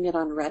of putting it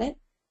on Reddit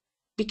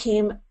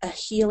became a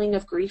healing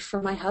of grief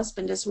for my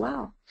husband as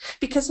well.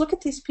 Because look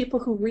at these people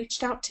who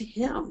reached out to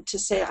him to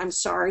say, I'm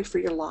sorry for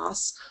your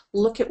loss.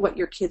 Look at what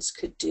your kids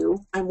could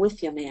do. I'm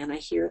with you, man. I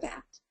hear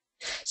that.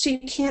 So you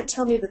can't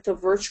tell me that the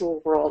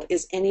virtual world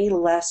is any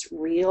less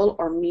real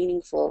or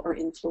meaningful or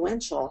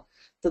influential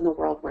than the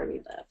world where we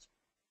live.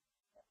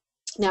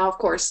 Now, of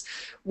course,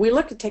 we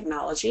look at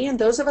technology, and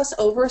those of us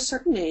over a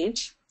certain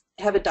age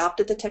have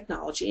adopted the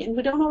technology, and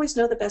we don't always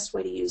know the best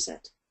way to use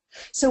it.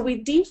 So we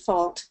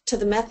default to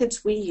the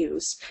methods we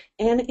use,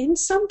 and in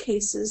some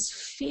cases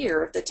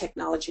fear the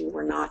technology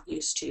we're not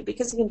used to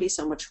because it can be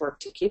so much work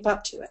to keep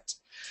up to it.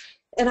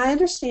 And I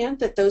understand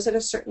that those at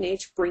a certain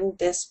age bring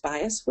this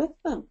bias with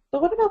them.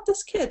 But what about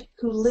this kid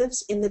who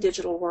lives in the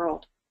digital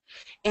world?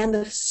 And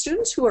the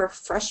students who are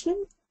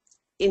freshmen,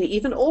 and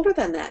even older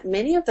than that,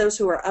 many of those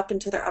who are up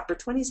into their upper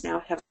 20s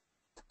now have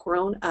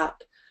grown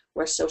up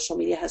where social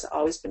media has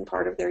always been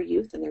part of their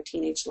youth and their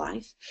teenage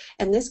life.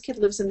 And this kid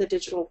lives in the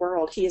digital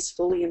world. He is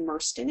fully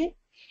immersed in it.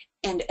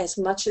 And as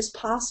much as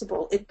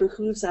possible, it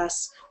behooves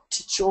us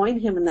to join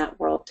him in that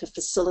world to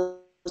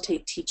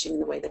facilitate teaching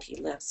the way that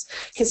he lives.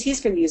 Because he's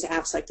going to use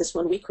apps like this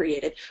one we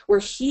created, where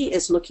he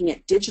is looking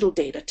at digital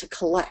data to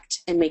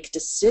collect and make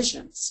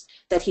decisions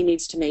that he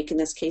needs to make, in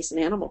this case, in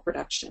animal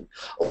production.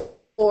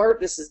 Or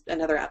this is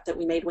another app that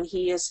we made when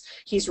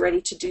he's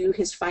ready to do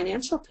his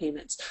financial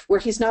payments, where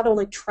he's not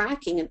only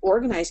tracking and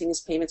organizing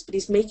his payments, but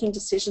he's making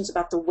decisions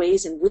about the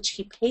ways in which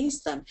he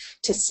pays them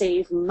to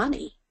save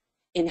money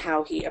in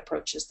how he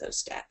approaches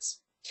those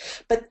debts.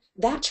 But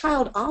that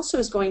child also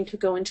is going to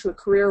go into a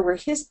career where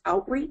his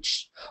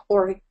outreach,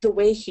 or the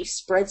way he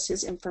spreads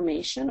his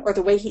information, or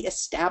the way he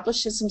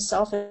establishes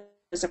himself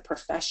as a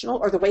professional,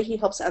 or the way he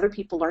helps other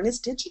people learn is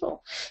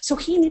digital. So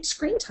he needs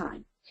screen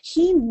time.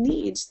 He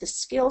needs the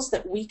skills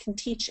that we can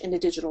teach in a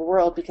digital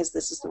world, because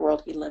this is the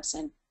world he lives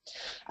in.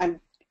 I'm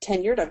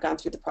tenured. I've gone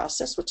through the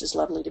process, which is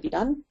lovely to be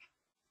done.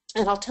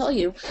 And I'll tell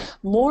you,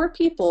 more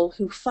people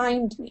who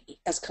find me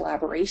as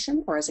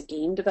collaboration, or as a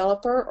game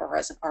developer, or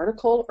as an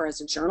article, or as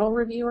a journal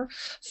reviewer,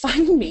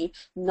 find me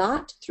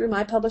not through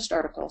my published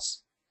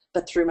articles,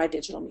 but through my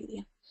digital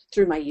media,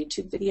 through my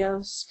YouTube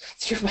videos,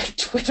 through my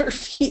Twitter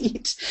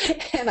feed.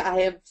 And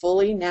I am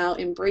fully now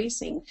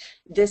embracing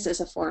this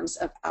as a form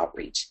of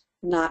outreach,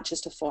 not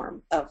just a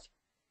form of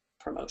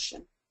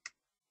promotion.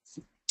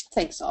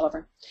 Thanks,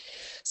 Oliver.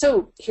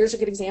 So here's a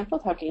good example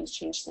of how games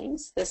change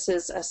things. This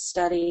is a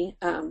study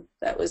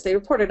they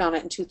reported on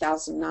it in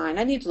 2009.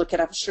 I need to look it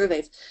up. I'm sure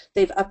they've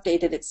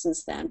updated it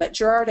since then. But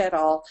Gerard et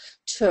al.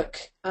 Took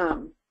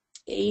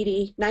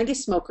 90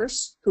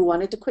 smokers who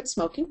wanted to quit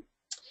smoking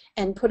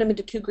and put them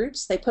into two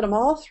groups. They put them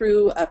all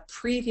through a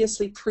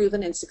previously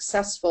proven and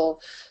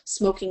successful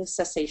smoking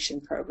cessation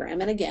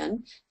program. And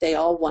again, they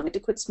all wanted to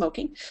quit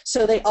smoking.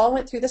 So they all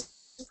went through this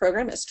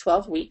program. It's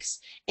 12 weeks.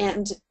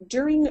 And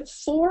during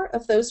 4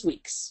 of those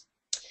weeks,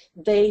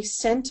 they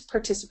sent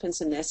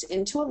participants in this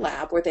into a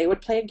lab where they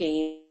would play a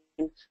game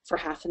for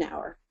half an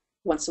hour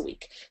once a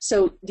week.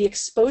 So the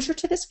exposure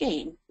to this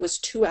game was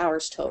 2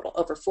 hours total.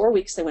 Over 4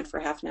 weeks, they went for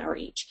half an hour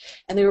each.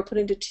 And they were put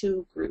into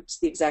 2 groups,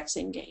 the exact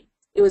same game.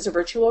 It was a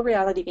virtual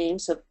reality game,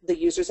 so the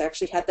users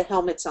actually had the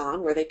helmets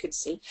on where they could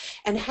see.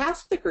 And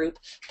half the group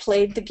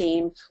played the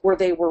game where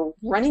they were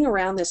running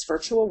around this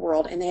virtual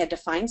world, and they had to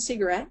find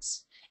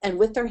cigarettes, and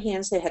with their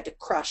hands they had to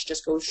crush,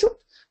 just go shoop,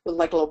 with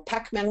like a little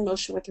Pac-Man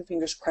motion with their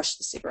fingers, crush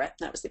the cigarette,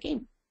 and that was the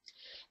game.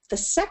 The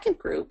second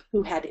group,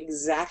 who had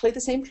exactly the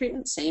same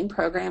treatment, same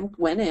program,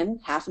 went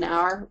in half an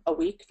hour a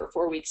week for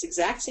 4 weeks,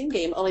 exact same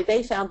game, only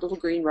they found little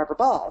green rubber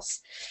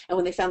balls. And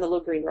when they found the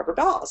little green rubber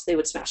balls, they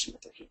would smash them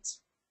with their hands.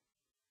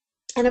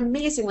 And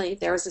amazingly,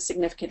 there was a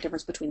significant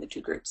difference between the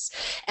 2 groups.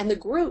 And the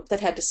group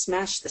that had to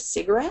smash the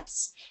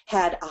cigarettes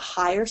had a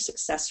higher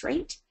success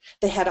rate.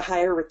 They had a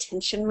higher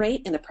retention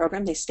rate in the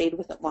program. They stayed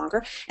with it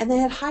longer. And they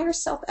had higher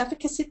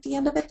self-efficacy at the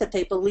end of it, that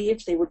they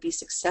believed they would be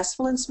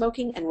successful in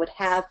smoking and would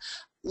have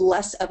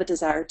less of a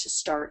desire to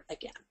start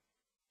again.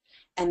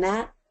 And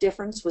that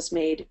difference was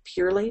made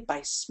purely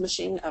by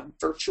smushing a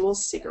virtual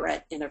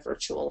cigarette in a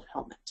virtual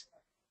helmet.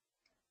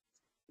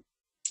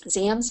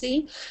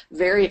 Zamzy,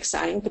 very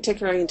exciting,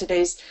 particularly in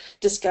today's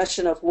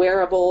discussion of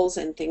wearables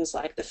and things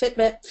like the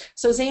Fitbit.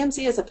 So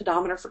Zamzy is a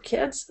pedometer for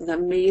kids, an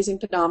amazing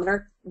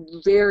pedometer,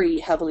 very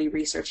heavily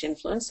research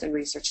influenced and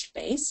research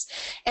based.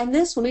 And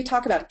this, when we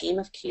talk about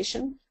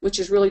gamification, which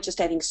is really just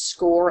adding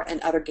score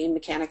and other game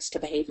mechanics to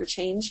behavior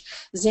change,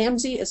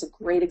 Zamzy is a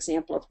great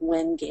example of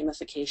when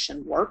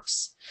gamification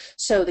works.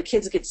 So the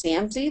kids get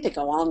Zamzy, they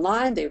go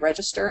online, they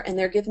register, and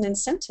they're given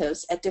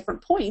incentives at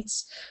different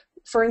points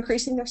for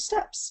increasing their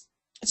steps.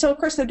 So, of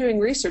course, they're doing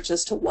research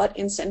as to what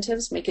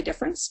incentives make a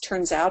difference.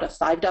 Turns out a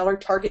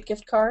 $5 Target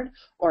gift card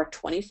or a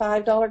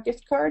 $25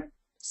 gift card,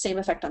 same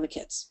effect on the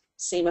kids,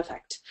 same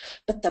effect.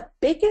 But the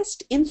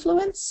biggest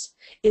influence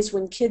is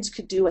when kids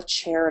could do a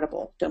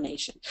charitable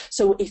donation.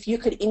 So if you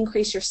could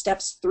increase your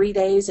steps 3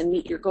 days and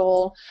meet your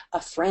goal,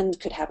 a friend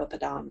could have a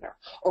pedometer,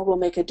 or we'll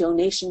make a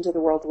donation to the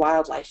World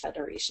Wildlife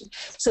Federation.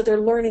 So they're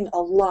learning a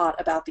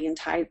lot about the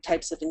entire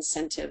types of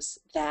incentives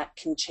that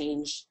can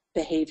change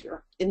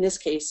behavior, in this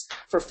case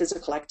for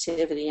physical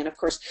activity. And of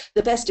course,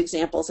 the best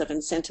examples of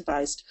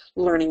incentivized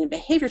learning and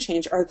behavior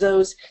change are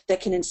those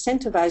that can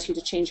incentivize you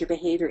to change your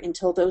behavior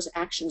until those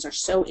actions are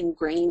so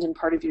ingrained in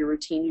part of your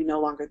routine you no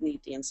longer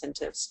need the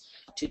incentives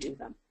to do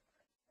them.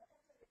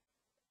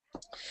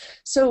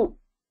 So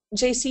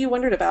JC, you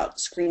wondered about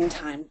screen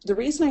time. The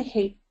reason I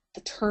hate the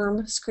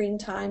term screen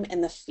time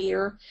and the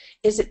fear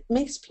is it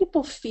makes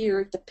people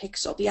fear the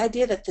pixel. The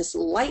idea that this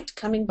light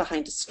coming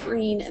behind a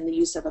screen and the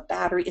use of a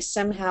battery is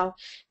somehow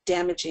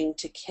damaging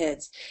to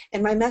kids.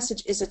 And my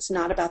message is it's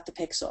not about the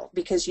pixel,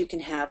 because you can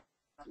have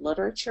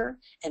literature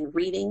and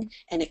reading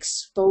and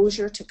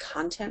exposure to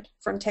content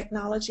from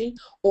technology,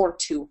 or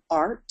to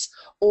art,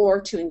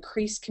 or to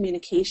increase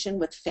communication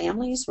with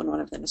families when one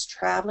of them is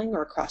traveling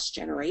or across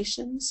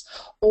generations,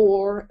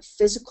 or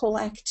physical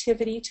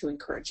activity to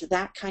encourage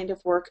that kind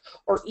of work,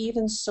 or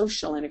even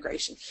social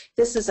integration.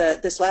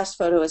 This last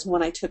photo is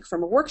one I took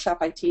from a workshop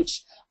I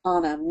teach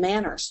on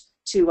manners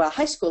to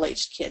high school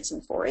aged kids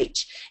in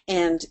 4-H.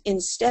 And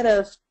instead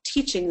of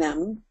teaching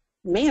them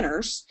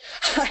manners,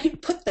 I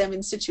put them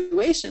in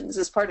situations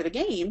as part of a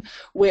game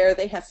where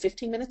they have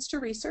 15 minutes to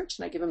research,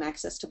 and I give them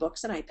access to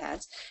books and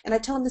iPads, and I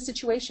tell them the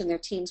situation their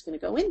team's going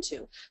to go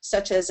into,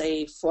 such as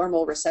a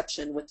formal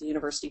reception with the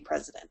university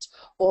president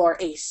or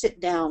a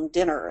sit-down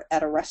dinner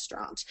at a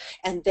restaurant.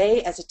 And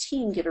they, as a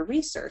team, get a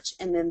research,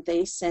 and then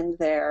they send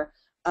their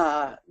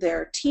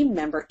team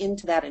member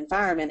into that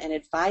environment and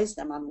advise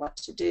them on what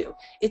to do.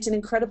 It's an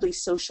incredibly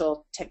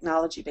social,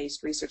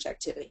 technology-based research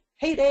activity.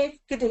 Hey, Dave,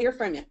 good to hear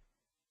from you.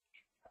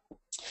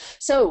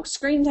 So,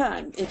 screen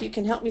time. If you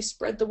can help me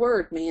spread the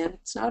word, man.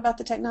 It's not about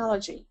the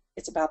technology.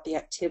 It's about the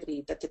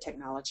activity that the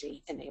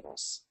technology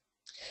enables.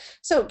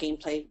 So,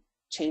 gameplay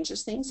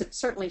changes things. It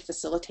certainly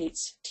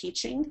facilitates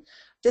teaching.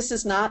 This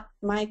is not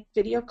my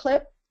video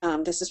clip.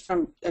 This is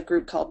from a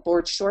group called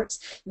Board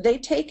Shorts. They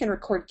take and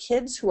record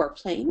kids who are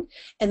playing,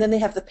 and then they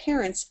have the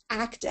parents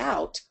act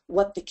out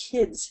what the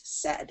kids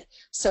said.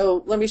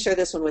 So let me share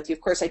this one with you.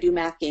 Of course, I do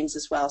math games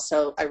as well,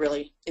 so I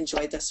really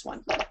enjoyed this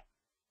one.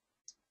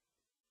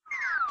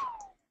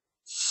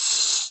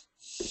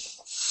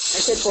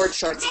 I said Board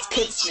Shorts.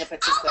 Kid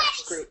Snippets is the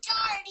group.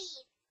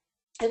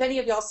 Have any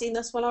of y'all seen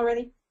this one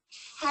already?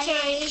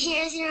 Okay,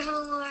 here's your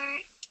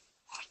homework.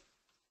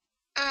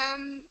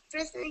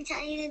 First let me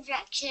tell you the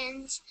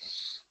directions.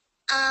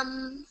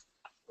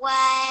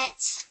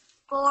 What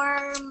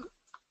form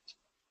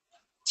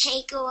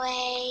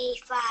takeaway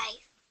 5?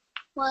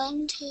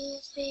 1, 2,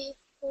 3,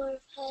 4,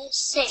 5,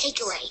 6.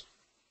 Takeaway.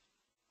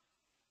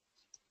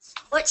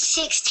 What's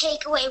 6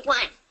 takeaway 1?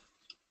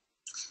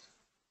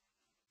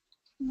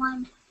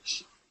 1.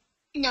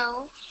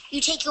 No, you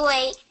take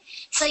away,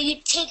 so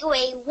you take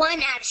away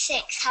 1 out of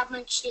 6. How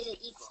much does it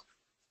equal?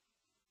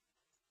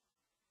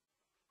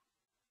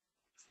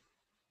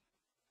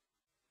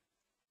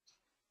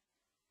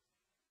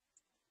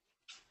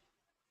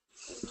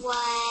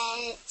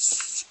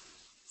 What's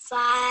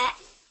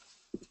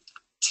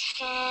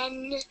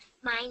 10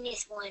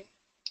 minus 1?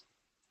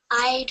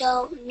 I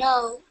don't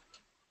know.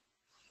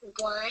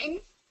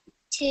 1,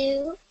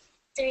 2,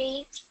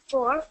 3,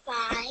 4,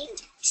 5,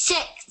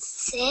 6.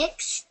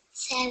 6,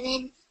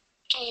 7,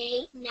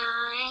 8,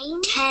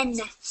 9, 10.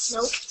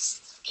 Nope.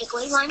 Take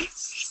away 1.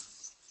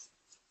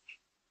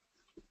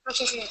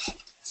 Which is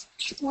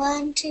it?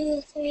 1,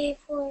 2, 3,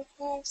 4,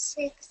 5,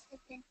 6,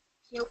 7.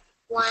 Nope.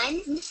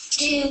 1,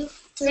 2,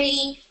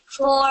 3,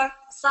 4,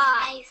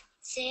 5,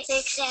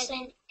 6,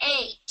 7,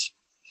 8.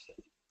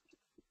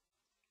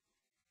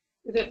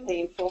 Is it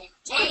painful?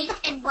 8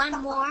 and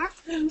 1 more.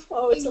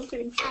 Oh, it's so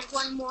painful. Add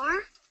 1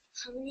 more.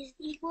 How many is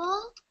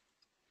equal?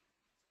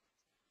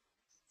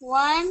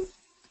 1,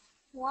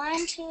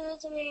 2,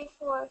 3,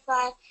 4,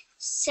 5,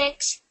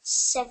 6,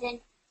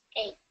 7,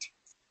 8.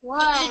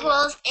 1. It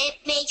equals, it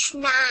makes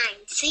 9.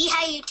 See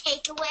how you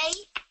take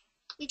away?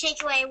 You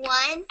take away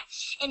 1,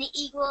 and it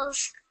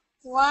equals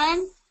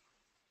 1.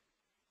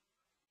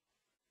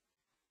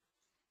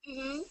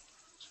 Do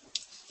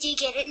you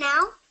get it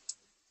now?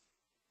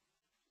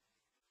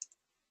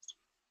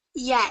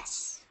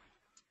 Yes.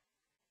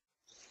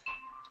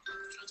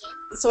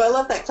 So I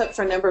love that clip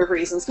for a number of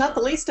reasons, not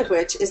the least of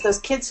which is those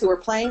kids who were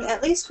playing,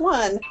 at least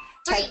one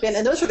had been,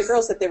 and those are the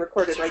girls that they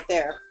recorded right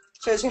there.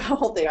 Shows you how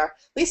old they are.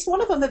 At least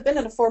one of them have been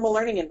in a formal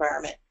learning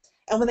environment.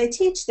 And when they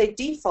teach, they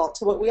default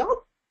to what we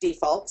all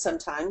default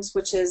sometimes,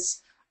 which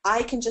is,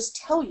 I can just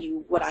tell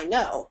you what I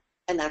know,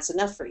 and that's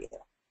enough for you.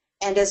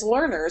 And as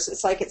learners,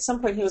 it's like at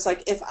some point he was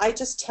like, if I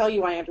just tell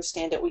you I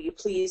understand it, will you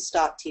please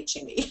stop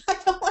teaching me? I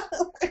don't want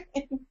to learn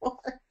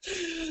anymore.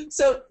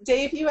 So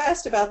Dave, you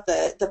asked about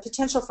the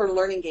potential for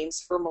learning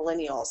games for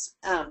millennials.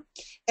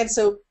 And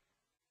so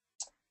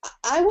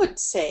I would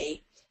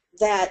say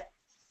that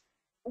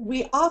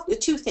we often,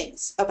 2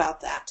 things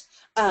about that.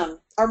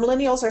 Our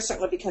millennials are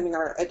certainly becoming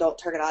our adult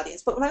target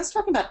audience. But when I was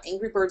talking about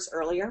Angry Birds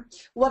earlier,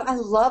 what I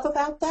love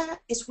about that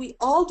is we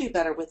all do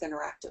better with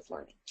interactive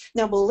learning.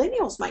 Now,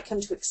 millennials might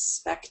come to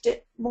expect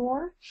it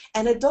more,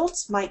 and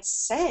adults might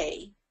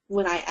say,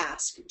 when I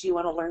ask, do you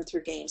want to learn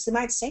through games? They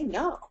might say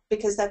no,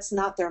 because that's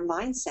not their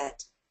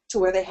mindset to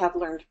where they have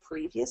learned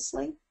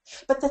previously.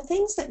 But the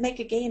things that make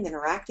a game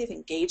interactive,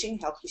 engaging,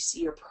 help you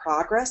see your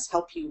progress,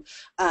 help you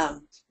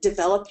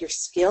develop your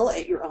skill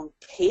at your own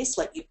pace,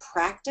 let you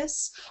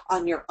practice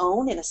on your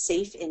own in a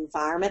safe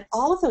environment,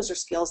 all of those are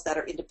skills that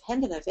are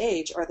independent of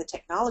age or the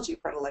technology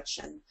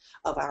predilection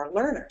of our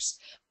learners.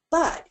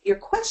 But your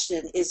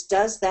question is,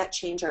 does that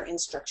change our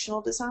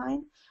instructional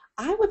design?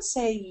 I would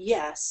say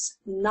yes,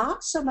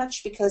 not so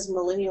much because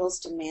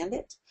millennials demand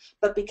it,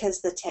 but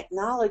because the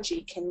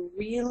technology can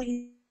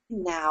really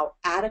now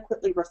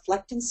adequately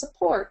reflect and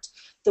support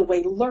the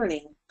way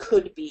learning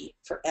could be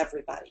for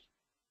everybody.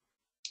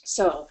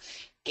 So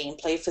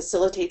gameplay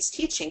facilitates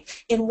teaching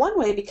in one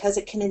way because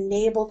it can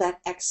enable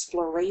that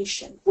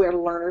exploration where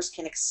learners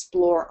can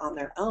explore on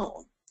their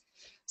own.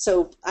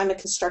 So I'm a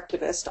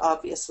constructivist,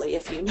 obviously,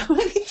 if you know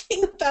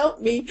anything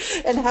about me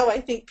and how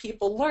I think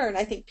people learn.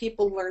 I think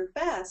people learn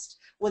best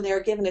when they're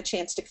given a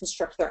chance to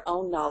construct their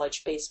own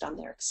knowledge based on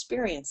their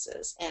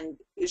experiences. And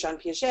Jean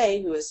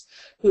Piaget,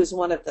 who is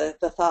one of the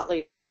thought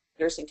leaders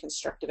and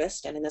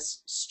constructivist, and in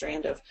this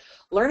strand of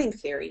learning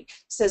theory,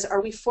 says,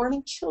 are we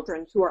forming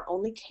children who are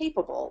only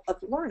capable of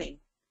learning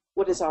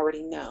what is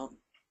already known?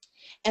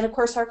 And of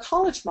course, our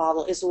college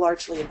model is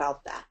largely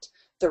about that.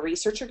 The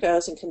researcher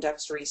goes and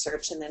conducts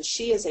research, and then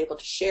she is able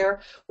to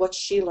share what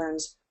she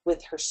learns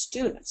with her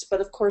students.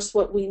 But of course,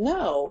 what we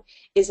know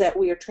is that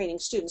we are training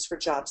students for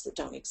jobs that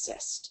don't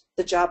exist.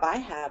 The job I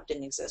have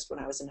didn't exist when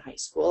I was in high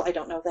school. I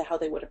don't know how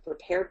they would have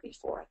prepared me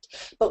for it.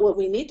 But what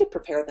we need to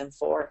prepare them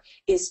for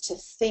is to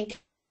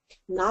think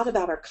not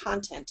about our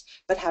content,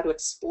 but how to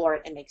explore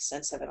it and make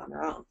sense of it on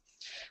their own.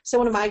 So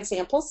one of my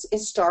examples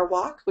is Star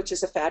Walk, which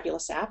is a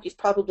fabulous app. You've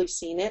probably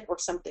seen it or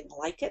something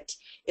like it.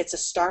 It's a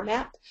star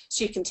map,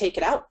 so you can take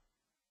it out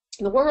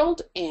in the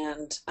world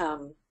and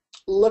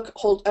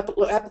hold up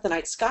at the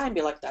night sky and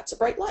be like, that's a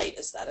bright light.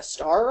 Is that a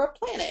star or a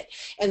planet?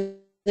 And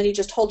then you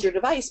just hold your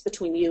device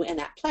between you and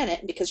that planet,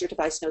 and because your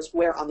device knows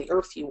where on the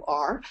Earth you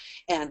are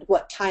and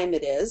what time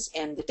it is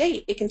and the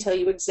date, it can tell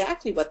you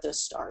exactly what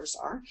those stars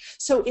are.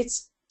 So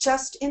it's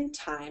just in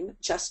time,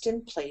 just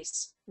in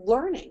place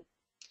learning.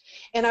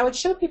 And I would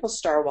show people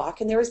Star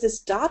Walk, and there was this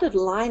dotted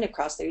line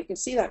across there. You can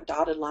see that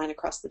dotted line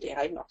across the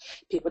diagonal.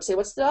 People would say,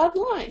 what's the dotted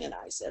line? And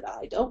I said,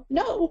 I don't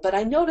know, but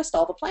I noticed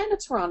all the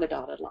planets were on a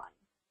dotted line.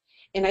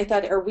 And I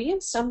thought, are we in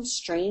some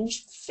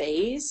strange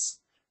phase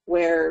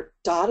where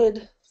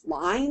dotted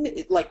line,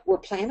 like where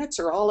planets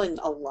are all in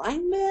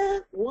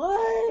alignment?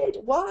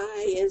 What?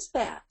 Why is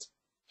that?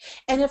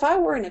 And if I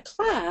were in a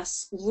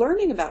class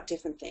learning about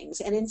different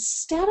things, and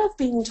instead of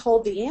being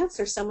told the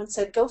answer, someone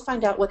said, go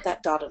find out what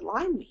that dotted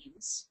line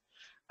means,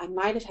 I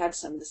might have had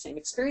some of the same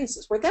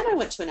experiences. Where then I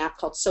went to an app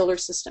called Solar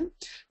System,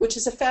 which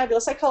is a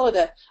fabulous, I call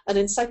it an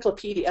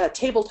encyclopedia,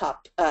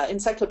 tabletop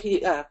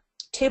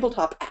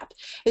app.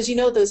 As you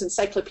know, those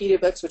encyclopedia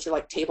books, which are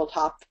like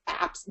tabletop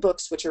apps,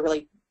 books, which are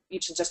really, you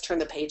can just turn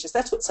the pages.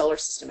 That's what Solar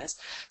System is.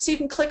 So you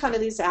can click onto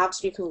these apps,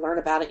 and you can learn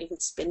about it. You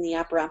can spin the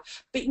app around.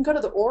 But you can go to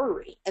the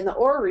orrery, and the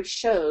orrery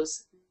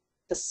shows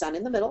the sun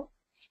in the middle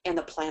and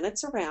the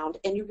planets around,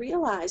 and you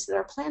realize that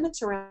our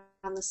planets around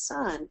the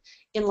sun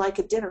in like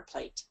a dinner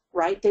plate,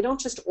 right? They don't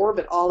just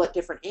orbit all at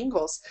different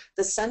angles.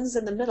 The sun's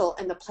in the middle,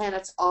 and the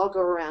planets all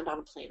go around on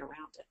a plane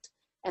around it.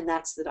 And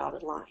that's the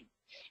dotted line.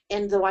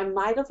 And though I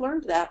might have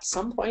learned that at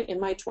some point in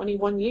my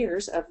 21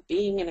 years of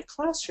being in a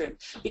classroom,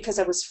 because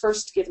I was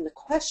first given the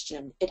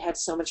question, it had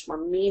so much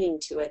more meaning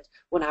to it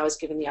when I was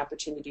given the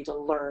opportunity to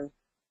learn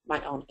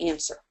my own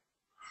answer.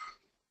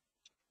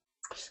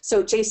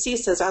 So JC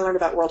says, I learned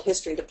about world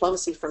history and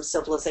diplomacy from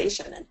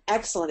Civilization, an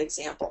excellent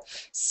example.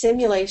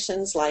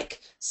 Simulations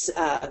like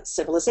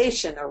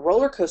Civilization or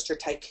Roller Coaster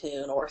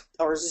Tycoon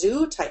or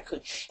Zoo Tycoon,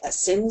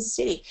 Sim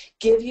City,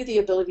 give you the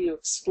ability to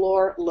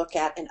explore, look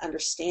at, and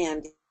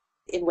understand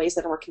in ways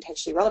that are more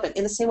contextually relevant.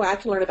 In the same way I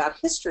can learn about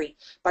history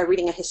by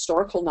reading a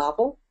historical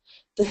novel.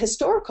 The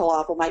historical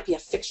novel might be a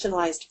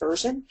fictionalized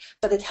version,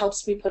 but it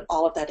helps me put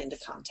all of that into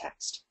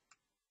context.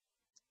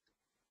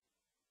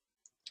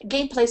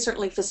 Gameplay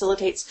certainly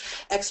facilitates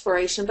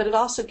exploration, but it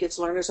also gives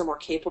learners a more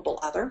capable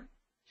other.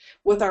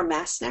 With our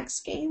Math Snacks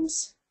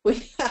games,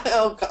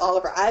 oh,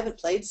 Oliver, I haven't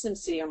played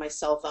SimCity on my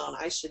cell phone.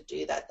 I should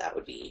do that. That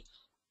would be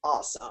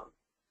awesome.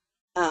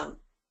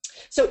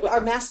 So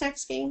our Math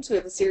Snacks games, we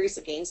have a series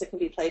of games that can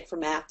be played for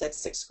math. That's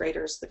sixth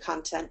graders. The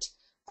content,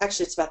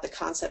 actually it's about the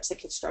concepts that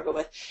kids struggle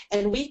with.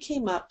 And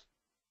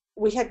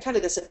we had kind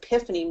of this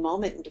epiphany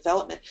moment in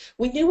development.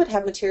 We knew we'd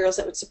have materials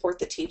that would support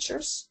the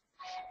teachers,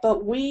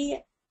 but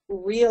we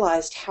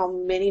realized how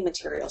many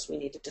materials we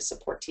needed to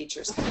support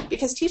teachers,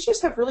 because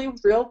teachers have really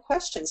real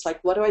questions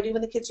like, what do I do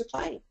when the kids are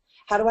playing?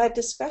 How do I have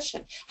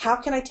discussion? How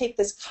can I take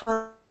this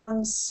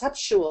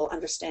conceptual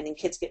understanding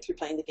kids get through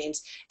playing the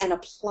games and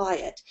apply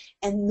it?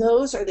 And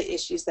those are the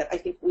issues that I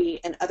think we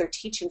and other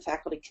teaching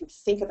faculty can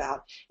think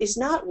about, is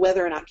not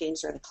whether or not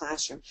games are in the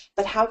classroom,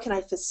 but how can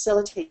I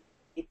facilitate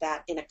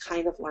that in a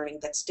kind of learning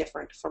that's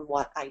different from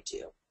what I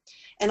do.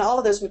 And all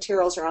of those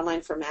materials are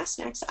online for Math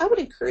Snacks. I would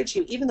encourage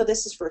you, even though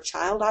this is for a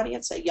child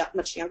audience, a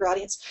much younger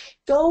audience,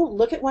 go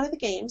look at one of the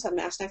games on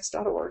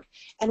mathsnacks.org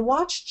and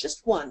watch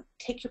just one,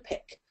 take your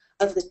pick,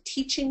 of the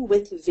teaching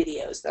with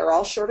videos. They're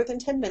all shorter than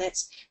 10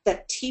 minutes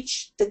that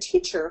teach the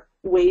teacher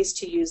ways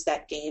to use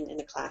that game in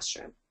the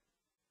classroom.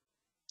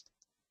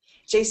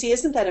 JC,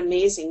 isn't that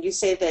amazing? You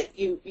say that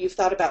you've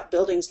thought about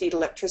buildings need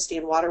electricity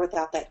and water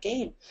without that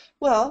game.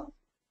 Well,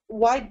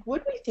 why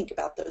would we think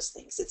about those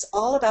things? It's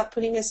all about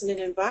putting us in an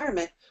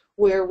environment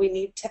where we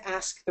need to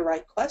ask the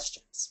right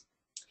questions.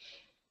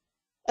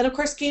 And of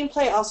course,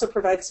 gameplay also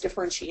provides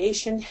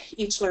differentiation.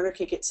 Each learner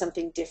can get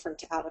something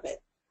different out of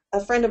it.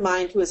 A friend of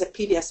mine who is at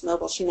PBS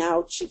Mobile,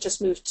 she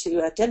just moved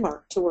to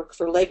Denmark to work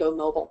for Lego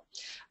Mobile.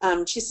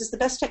 She says the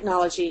best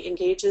technology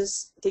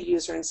engages the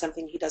user in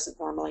something he doesn't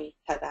normally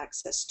have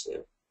access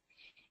to.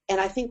 And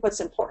I think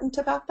what's important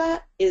about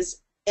that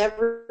is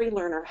every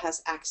learner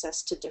has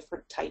access to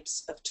different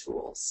types of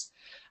tools.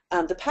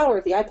 The power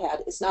of the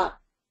iPad is not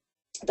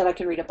that I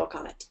can read a book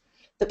on it.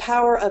 The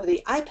power of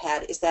the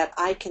iPad is that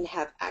I can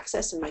have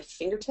access in my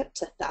fingertip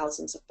to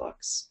thousands of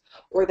books,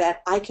 or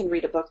that I can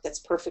read a book that's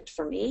perfect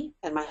for me,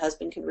 and my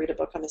husband can read a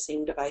book on the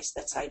same device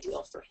that's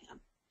ideal for him.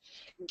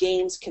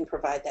 Games can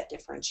provide that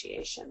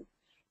differentiation.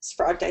 It's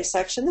frog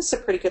dissection. This is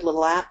a pretty good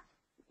little app.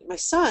 My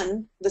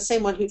son, the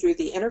same one who drew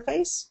the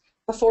interface,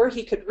 before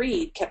he could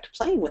read, kept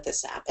playing with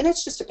this app. And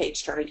it's just a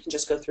page turner. You can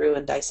just go through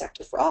and dissect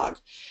a frog.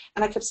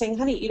 And I kept saying,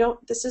 honey,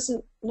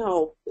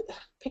 no,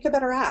 pick a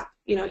better app.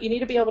 You need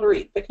to be able to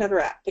read. Pick another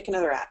app. Pick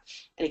another app.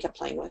 And he kept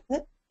playing with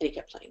it. And he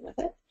kept playing with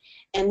it.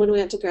 And when we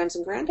went to Graham's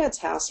and Granddad's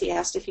house, he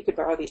asked if he could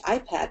borrow the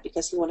iPad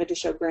because he wanted to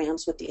show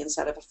Graham's what the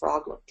inside of a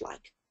frog looked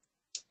like.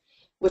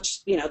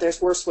 Which,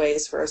 there's worse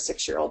ways for a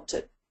 6-year-old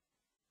to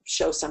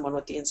show someone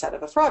what the inside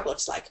of a frog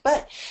looks like.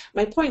 But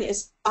my point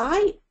is,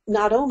 I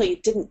not only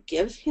didn't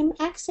give him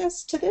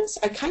access to this,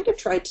 I kind of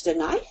tried to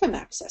deny him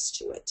access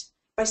to it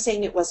by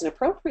saying it wasn't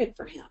appropriate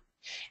for him.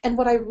 And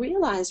what I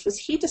realized was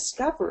he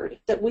discovered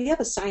that we have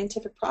a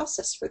scientific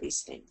process for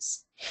these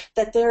things,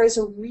 that there is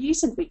a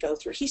reason we go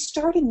through. He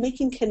started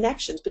making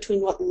connections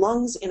between what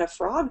lungs in a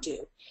frog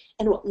do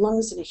and what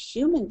lungs in a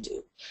human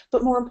do.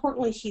 But more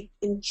importantly, he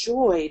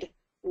enjoyed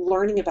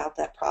learning about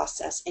that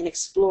process and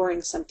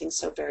exploring something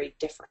so very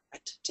different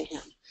to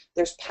him.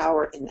 There's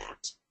power in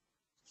that.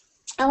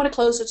 I want to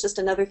close with just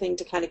another thing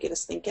to kind of get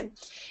us thinking.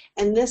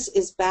 And this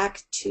is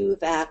back to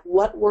that,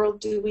 what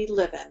world do we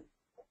live in?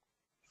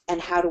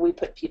 And how do we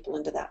put people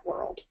into that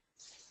world?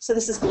 So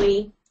this is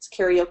Glee. It's a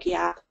karaoke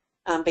app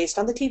based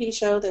on the TV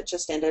show that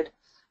just ended.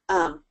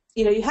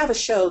 You have a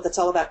show that's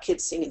all about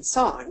kids singing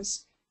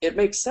songs. It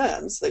makes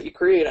sense that you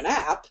create an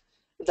app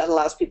that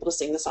allows people to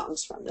sing the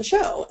songs from the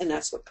show, and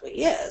that's what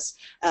Glee is.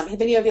 Have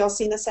any of y'all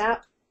seen this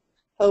app?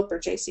 Hope or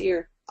JC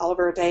or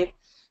Oliver or Dave?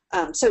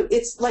 So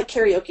it's like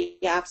karaoke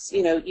apps.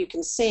 You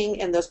can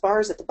sing, and those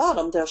bars at the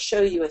bottom, they'll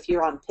show you if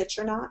you're on pitch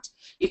or not.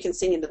 You can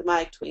sing into the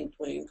mic,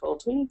 twinkle, twinkle,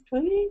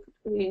 twinkle,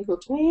 twinkle,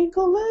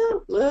 twinkle,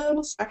 little,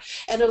 little star,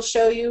 and it'll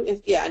show you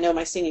if, I know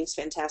my singing's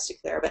fantastic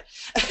there, but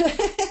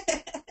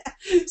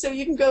so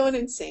you can go in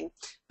and sing.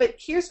 But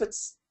here's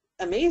what's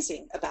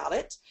amazing about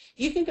it.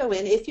 You can go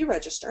in if you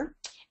register,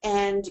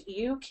 and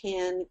you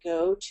can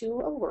go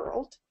to a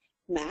world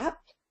map,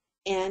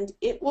 and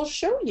it will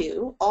show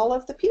you all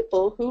of the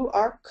people who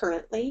are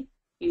currently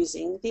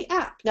using the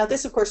app. Now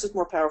this of course is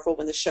more powerful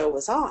when the show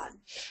was on,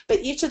 but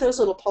each of those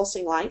little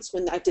pulsing lights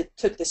when I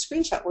took the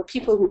screenshot were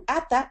people who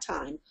at that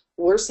time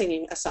were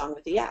singing a song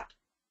with the app.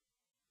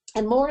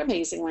 And more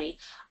amazingly,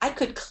 I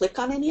could click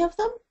on any of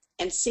them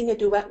and sing a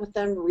duet with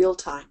them real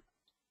time,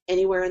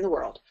 anywhere in the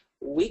world.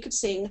 We could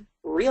sing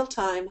real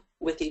time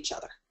with each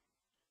other.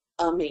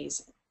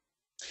 Amazing.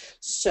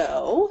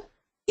 So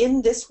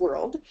in this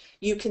world,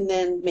 you can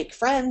then make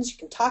friends, you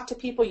can talk to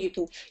people, you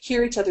can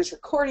hear each other's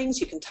recordings,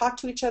 you can talk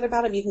to each other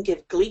about them, you can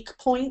give Gleek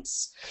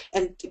points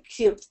and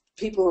give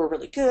people who are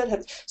really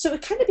good. So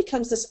it kind of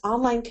becomes this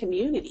online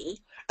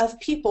community of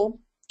people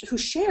who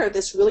share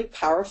this really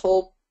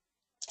powerful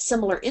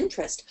similar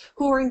interest,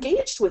 who are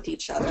engaged with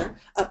each other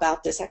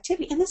about this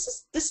activity. And this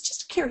is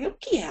just a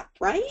karaoke app,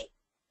 right?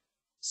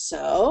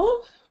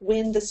 So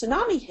when the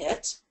tsunami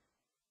hit,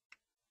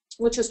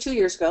 which was 2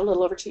 years ago, a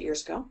little over 2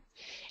 years ago,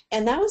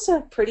 and that was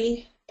a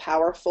pretty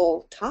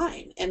powerful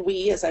time. And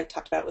we, as I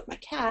talked about with my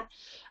cat,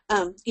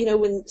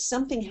 when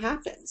something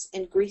happens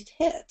and grief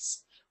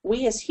hits,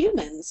 we as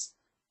humans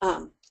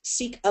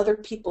seek other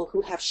people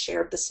who have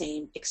shared the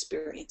same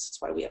experience.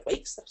 That's why we have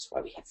wakes. That's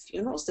why we have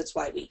funerals. That's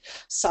why we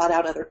sought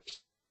out other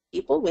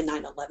people when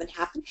 9/11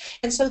 happened.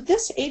 And so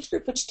this age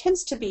group, which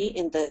tends to be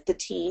in the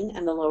teen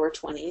and the lower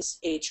 20s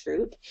age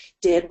group,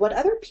 did what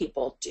other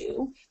people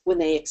do when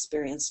they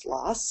experienced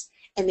loss,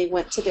 and they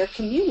went to their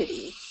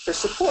community for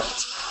support.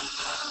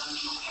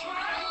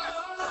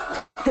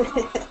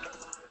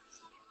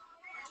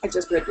 I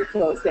just read your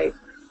quote, Dave.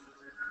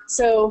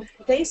 So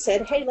they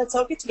said, hey, let's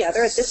all get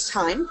together at this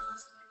time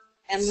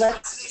and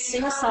let's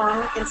sing a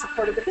song in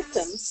support of the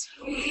victims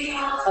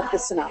of the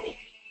tsunami.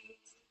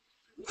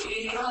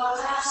 We all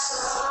have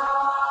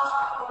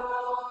sorrow.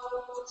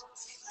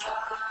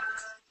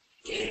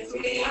 If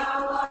we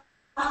are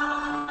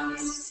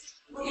wise,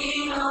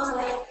 we know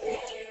that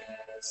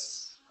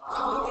there's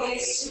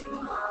always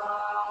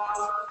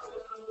tomorrow.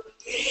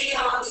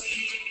 Beyond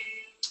me,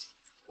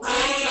 when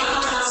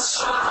you're not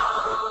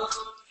strong,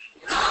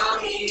 I'll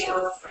be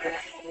your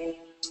friend.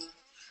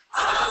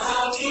 I'll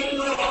help you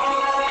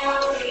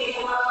carry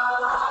on.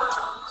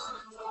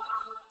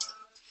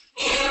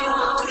 It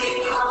won't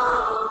be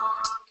long.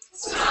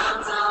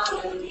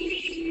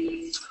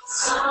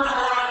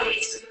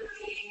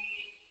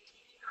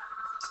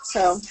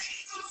 So,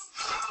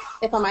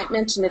 if I might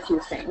mention a few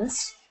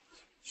things,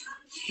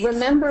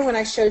 remember when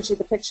I showed you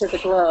the picture of the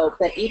globe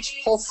that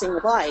each pulsing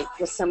light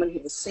was someone who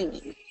was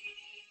singing.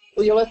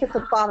 Well, you look at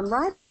the bottom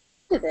right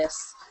of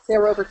this, there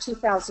were over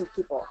 2,000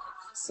 people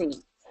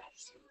singing.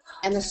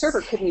 And the server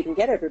couldn't even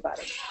get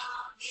everybody.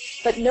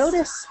 But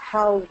notice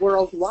how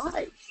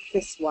worldwide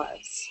this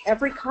was.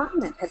 Every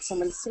continent had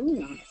someone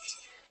singing on it.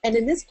 And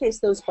in this case,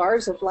 those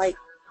bars of light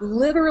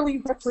literally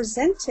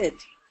represented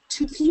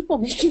to people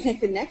making a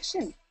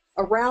connection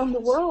around the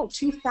world,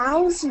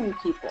 2,000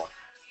 people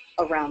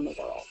around the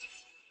world.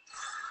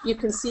 You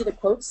can see the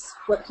quotes,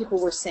 what people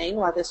were saying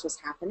while this was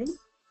happening.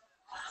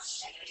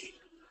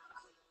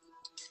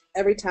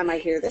 Every time I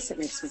hear this, it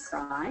makes me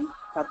cry.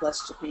 God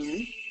bless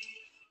Japan.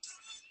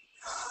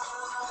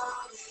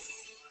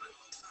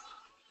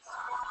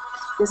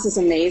 This is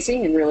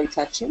amazing and really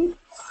touching.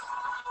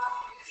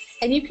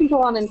 And you can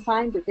go on and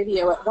find the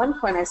video. At one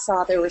point I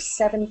saw there were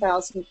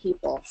 7,000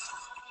 people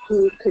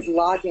who could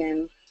log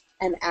in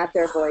and add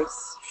their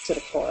voice to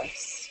the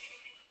chorus.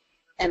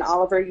 And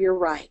Oliver, you're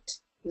right.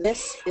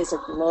 This is a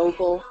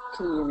global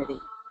community.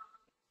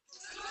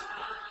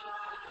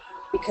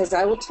 Because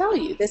I will tell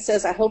you, this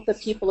says, I hope the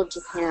people of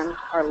Japan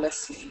are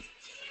listening.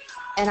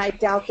 And I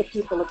doubt the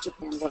people of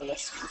Japan were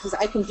listening. Because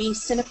I can be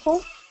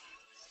cynical,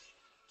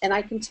 and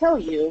I can tell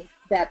you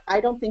that I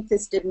don't think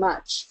this did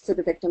much for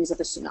the victims of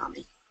the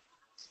tsunami.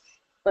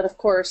 But of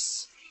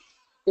course,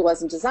 it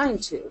wasn't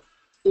designed to.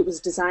 It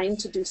was designed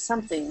to do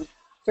something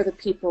for the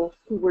people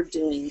who were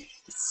doing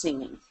the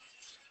singing.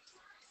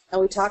 And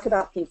we talk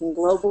about thinking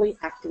globally,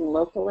 acting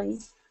locally.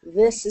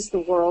 This is the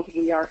world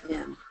we are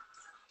in.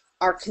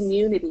 Our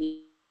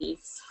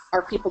communities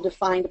are people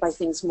defined by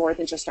things more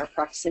than just our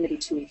proximity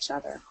to each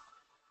other.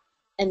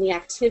 And the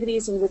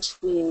activities in which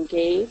we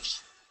engage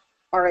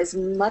are as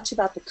much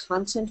about the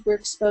content we're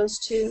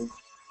exposed to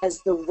as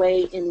the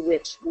way in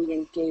which we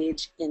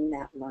engage in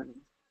that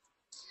learning.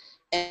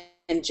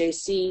 And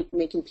JC,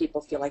 making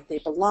people feel like they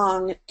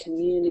belong,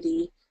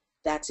 community,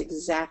 that's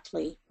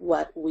exactly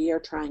what we are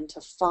trying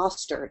to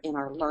foster in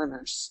our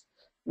learners.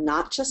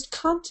 Not just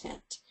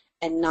content,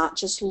 and not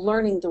just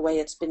learning the way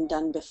it's been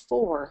done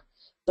before,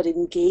 but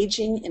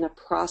engaging in a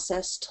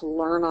process to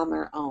learn on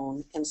their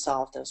own and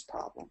solve those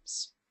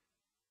problems.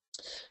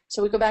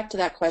 So we go back to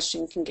that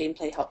question, can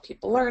gameplay help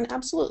people learn?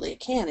 Absolutely, it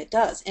can, it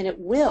does, and it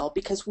will,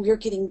 because we're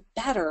getting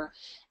better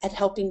at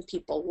helping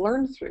people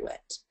learn through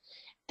it.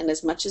 And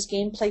as much as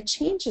gameplay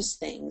changes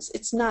things,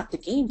 it's not the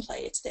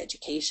gameplay, it's the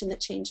education that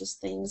changes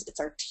things, it's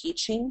our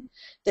teaching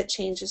that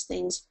changes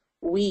things,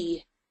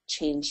 we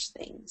change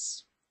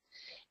things.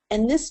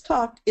 And this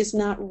talk is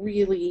not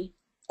really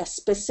a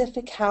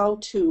specific how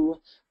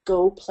to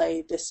go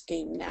play this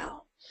game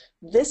now.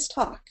 This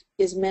talk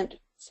is meant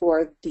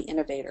for the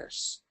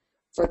innovators,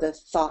 for the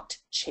thought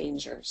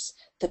changers,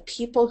 the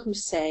people who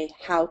say,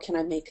 how can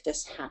I make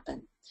this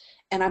happen?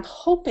 And I'm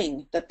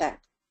hoping that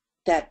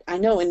I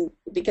know, and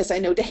because I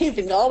know Dave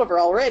and Oliver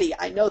already,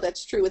 I know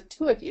that's true with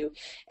two of you,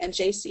 and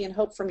JC and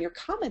Hope, from your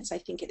comments, I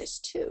think it is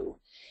too.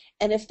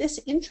 And if this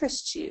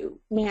interests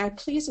you, may I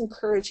please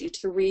encourage you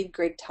to read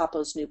Greg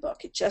Topo's new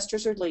book. It just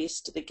was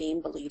released, The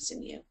Game Believes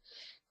in You.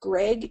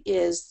 Greg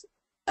is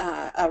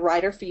a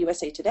writer for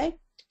USA Today.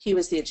 He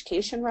was the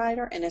education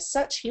writer, and as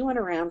such, he went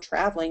around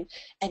traveling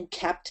and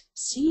kept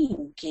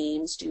seeing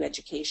games do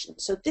education.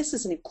 So this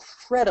is an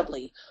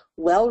incredibly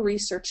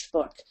well-researched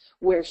book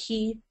where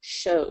he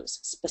shows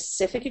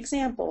specific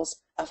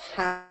examples of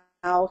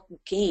how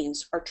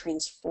games are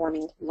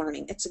transforming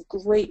learning. It's a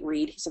great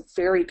read. He's a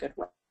very good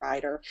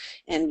writer.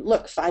 And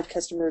look, 5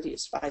 customer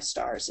reviews, 5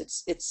 stars.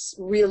 It's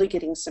really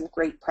getting some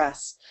great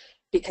press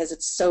because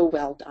it's so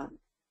well done.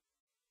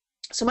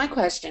 So my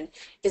question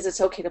is,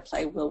 it's okay to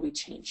play, will we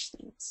change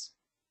things?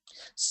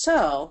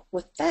 So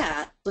with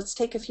that, let's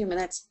take a few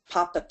minutes,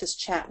 pop up this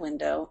chat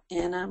window,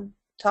 and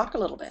talk a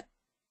little bit.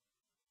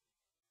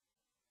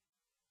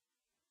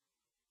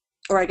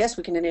 Or I guess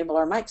we can enable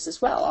our mics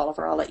as well.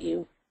 Oliver, I'll let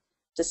you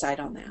decide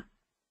on that.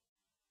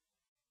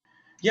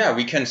 Yeah,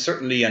 we can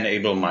certainly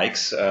enable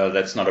mics.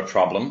 That's not a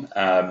problem.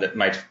 That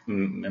might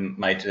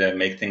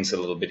make things a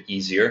little bit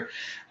easier.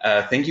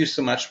 Thank you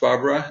so much,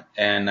 Barbara.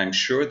 And I'm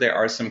sure there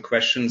are some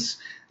questions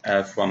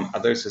from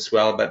others as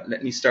well. But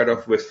let me start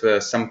off with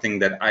something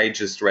that I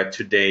just read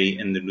today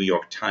in the New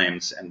York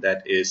Times, and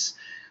that is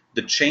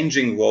the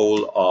changing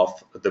role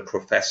of the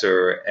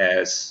professor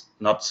as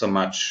not so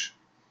much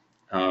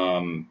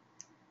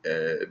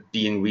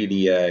being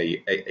really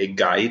a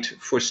guide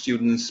for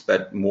students,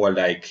 but more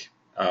like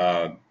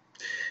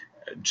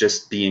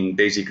just being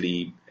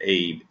basically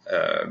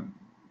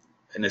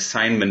an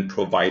assignment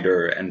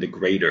provider and a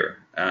grader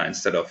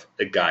instead of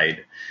a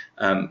guide.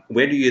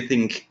 Where do you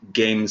think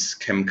games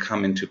can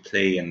come into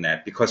play in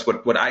that? Because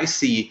what I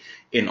see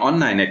in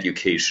online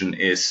education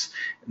is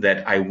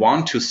that I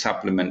want to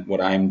supplement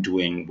what I'm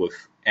doing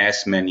with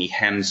as many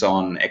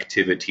hands-on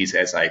activities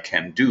as I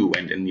can do.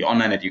 And in the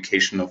online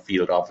educational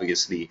field,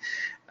 obviously,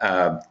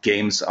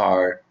 games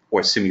are,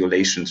 or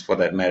simulations for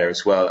that matter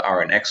as well,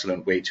 are an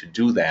excellent way to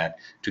do that,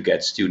 to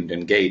get student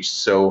engaged.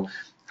 So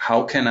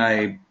how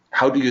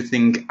do you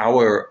think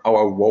our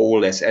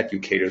role as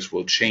educators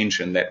will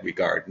change in that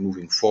regard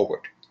moving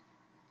forward?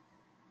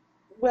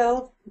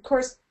 Well, of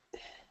course,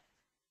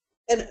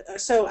 and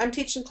so I'm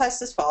teaching class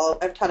this fall.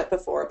 I've taught it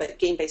before, but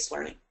game-based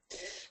learning.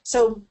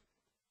 So,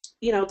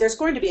 you know, there's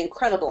going to be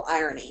incredible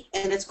irony,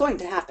 and it's going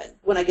to happen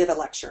when I give a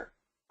lecture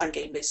on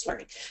game-based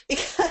learning,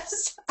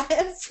 because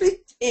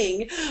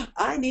everything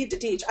I need to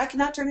teach, I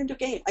cannot turn into a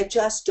game. I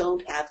just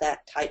don't have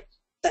that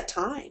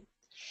time.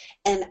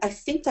 And I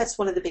think that's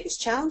one of the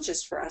biggest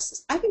challenges for us.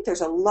 Is I think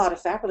there's a lot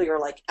of faculty who are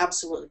like,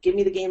 absolutely, give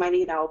me the game I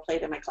need, I will play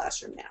it in my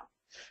classroom now.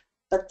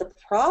 But the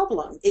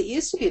problem, it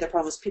used to be the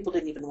problem is people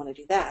didn't even want to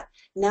do that.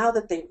 Now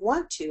that they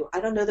want to, I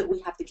don't know that we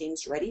have the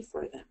games ready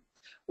for them.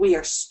 We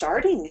are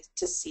starting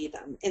to see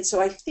them. And so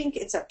I think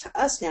it's up to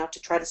us now to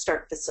try to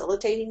start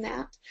facilitating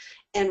that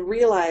and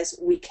realize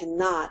we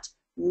can't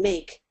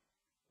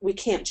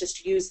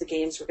just use the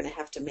games, we're going to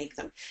have to make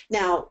them.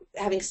 Now,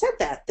 having said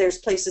that, there's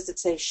places that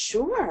say,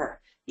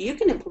 sure, you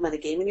can implement a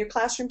game in your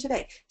classroom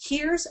today.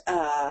 Here's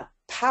a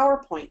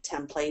PowerPoint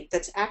template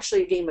that's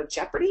actually a game of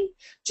Jeopardy.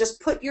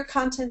 Just put your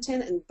content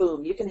in and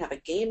boom, you can have a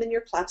game in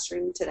your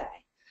classroom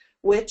today,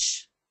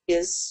 which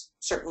is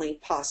certainly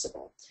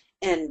possible.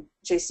 And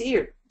JC,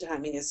 your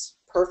timing is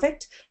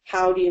perfect.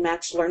 How do you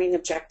match learning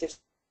objectives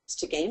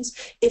to games?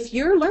 If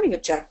your learning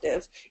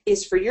objective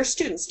is for your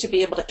students to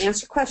be able to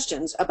answer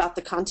questions about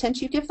the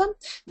content you give them,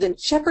 then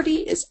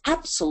Jeopardy is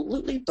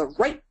absolutely the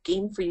right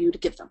game for you to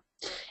give them.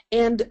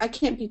 And I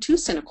can't be too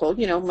cynical.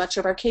 You know, much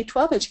of our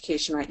K-12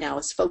 education right now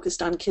is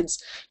focused on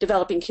kids,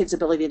 developing kids'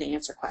 ability to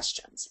answer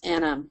questions.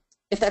 And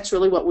if that's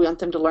really what we want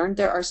them to learn,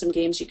 there are some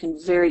games you can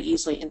very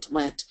easily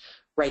implement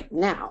right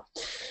now.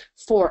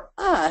 For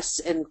us,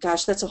 and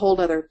gosh, that's a whole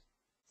other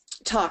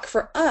talk.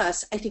 For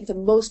us, I think the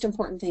most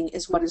important thing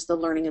is what is the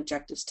learning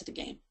objectives to the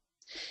game.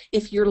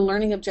 If your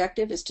learning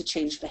objective is to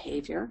change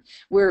behavior,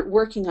 we're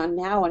working on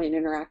now on an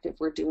interactive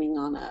we're doing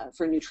on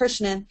for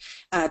nutrition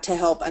to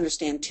help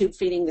understand tube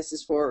feeding. This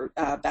is for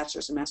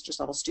bachelor's and master's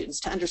level students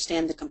to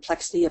understand the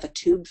complexity of a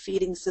tube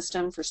feeding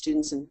system for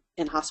students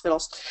in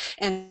hospitals,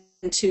 and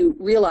to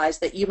realize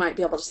that you might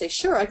be able to say,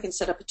 sure, I can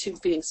set up a tube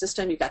feeding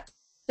system. You got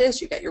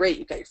this, you got your rate,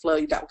 you got your flow,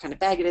 you got what kind of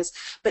bag it is,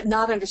 but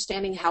not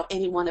understanding how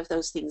any one of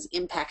those things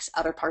impacts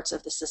other parts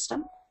of the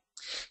system.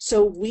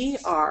 So we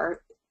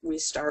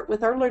start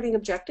with our learning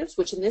objectives,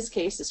 which in this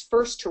case is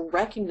first to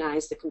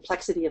recognize the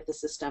complexity of the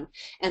system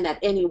and that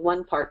any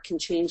one part can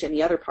change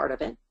any other part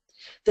of it.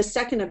 The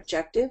second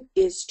objective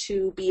is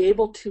to be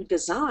able to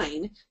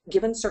design,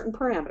 given certain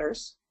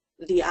parameters,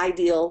 the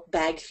ideal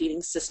bag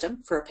feeding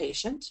system for a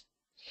patient.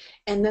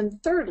 And then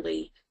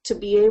thirdly, to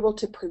be able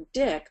to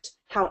predict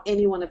how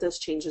any one of those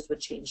changes would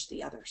change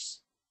the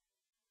others.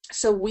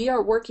 So we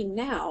are working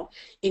now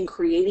in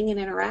creating an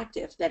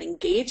interactive that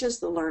engages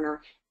the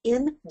learner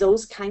in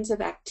those kinds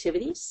of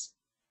activities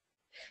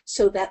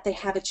so that they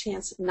have a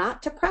chance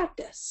not to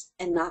practice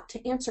and not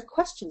to answer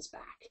questions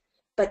back,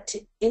 but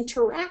to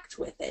interact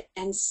with it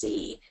and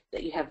see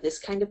that you have this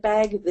kind of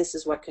bag, this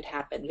is what could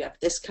happen. You have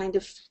this kind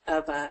of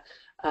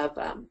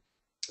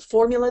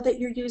formula that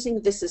you're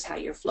using, this is how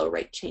your flow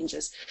rate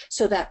changes,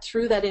 so that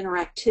through that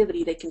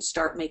interactivity they can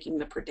start making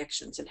the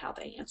predictions and how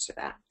they answer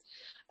that.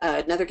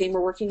 Another game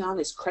we're working on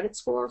is credit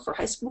score for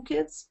high school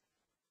kids.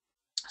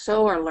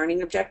 So our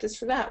learning objectives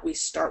for that, we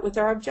start with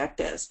our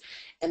objectives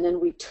and then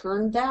we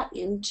turn that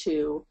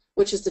into,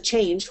 which is the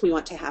change we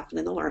want to happen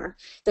in the learner,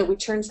 then we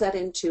turn that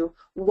into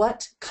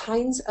what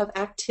kinds of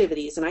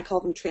activities, and I call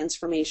them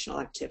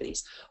transformational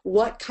activities,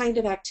 what kind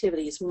of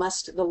activities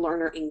must the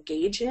learner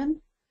engage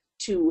in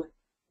to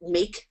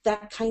make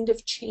that kind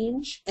of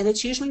change. And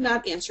it's usually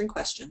not answering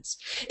questions.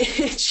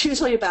 It's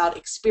usually about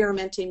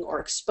experimenting or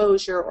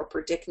exposure or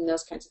predicting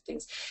those kinds of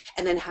things.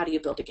 And then how do you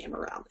build a game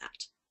around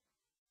that?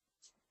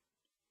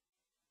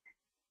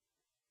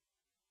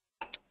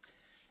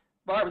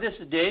 Barb, this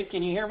is Dave.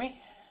 Can you hear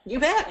me? You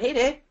bet. Hey,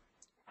 Dave.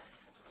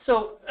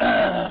 So,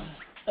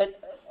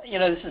 you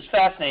know, this is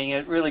fascinating.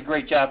 A really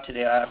great job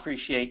today. I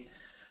appreciate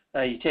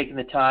you taking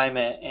the time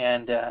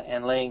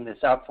and laying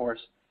this out for us.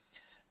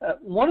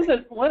 One of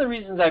the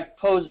reasons I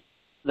posed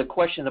the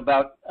question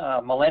about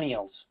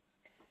millennials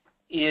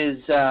is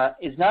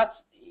not,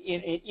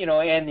 you know,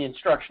 and the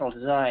instructional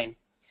design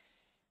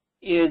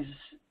is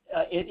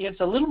it's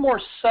a little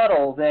more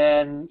subtle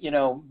than, you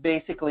know,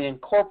 basically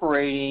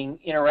incorporating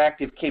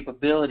interactive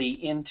capability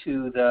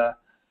into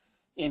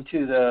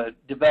the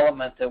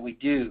development that we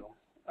do.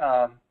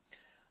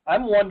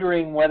 I'm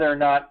wondering whether or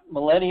not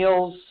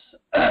millennials,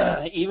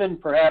 even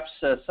perhaps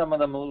some of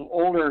them a little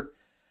older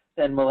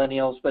than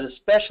millennials, but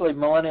especially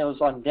millennials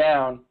on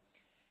down,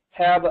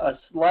 have a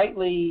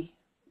slightly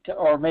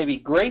or maybe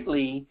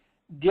greatly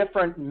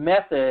different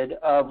method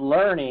of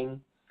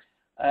learning,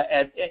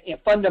 a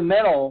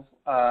fundamental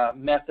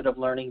method of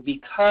learning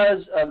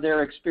because of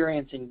their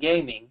experience in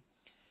gaming.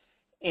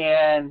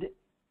 And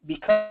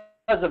because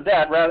of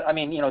that, I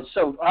mean, you know,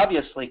 so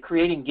obviously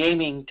creating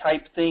gaming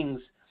type things,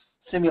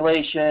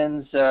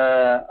 simulations,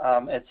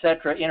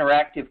 etc.,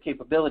 interactive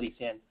capabilities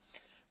in.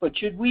 But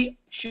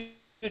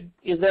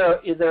is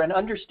there an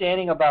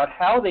understanding about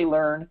how they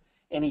learn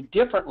any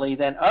differently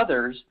than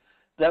others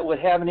that would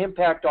have an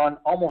impact on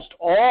almost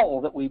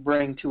all that we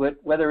bring to it,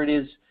 whether it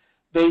is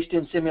based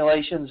in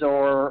simulations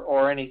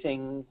or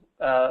anything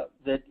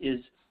that is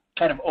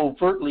kind of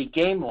overtly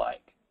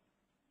game-like?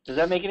 Does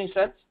that make any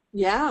sense?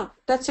 Yeah,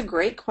 that's a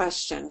great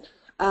question.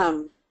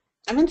 I'm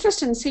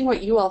interested in seeing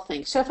what you all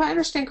think. So if I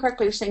understand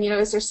correctly, you're saying, you know,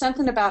 is there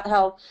something about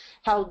how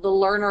the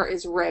learner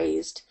is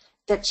raised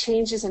that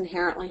changes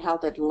inherently how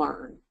they'd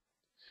learn?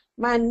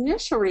 my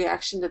initial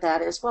reaction to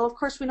that is, well, of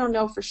course, we don't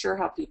know for sure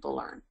how people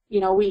learn.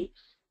 You know, we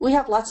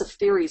have lots of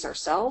theories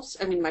ourselves.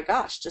 I mean, my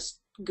gosh,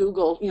 just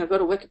Google, you know, go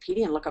to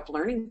Wikipedia and look up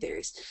learning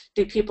theories.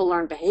 Do people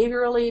learn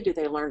behaviorally? Do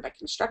they learn by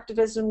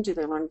constructivism? Do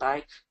they learn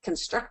by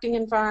constructing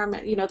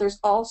environment? You know, there's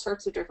all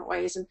sorts of different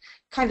ways. And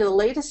kind of the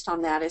latest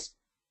on that is,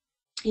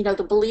 you know,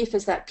 the belief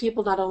is that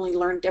people not only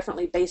learn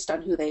differently based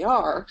on who they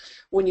are,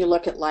 when you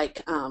look at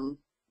like,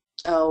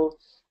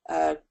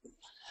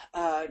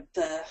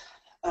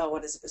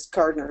 what is it, this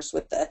Gardner's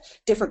with the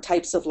different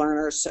types of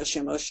learners,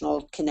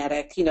 socio-emotional,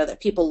 kinetic, you know,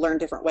 that people learn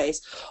different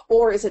ways,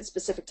 or is it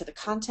specific to the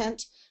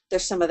content?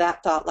 There's some of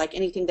that thought, like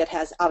anything that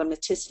has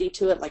automaticity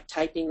to it, like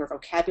typing or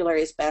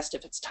vocabulary is best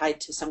if it's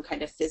tied to some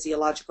kind of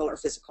physiological or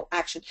physical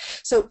action.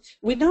 So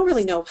we don't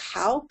really know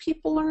how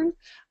people learn.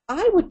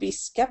 I would be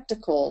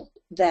skeptical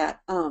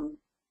that,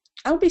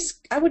 I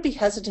would be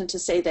hesitant to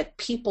say that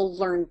people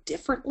learn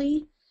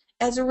differently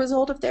as a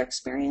result of their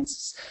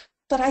experiences.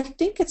 But I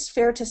think it's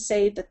fair to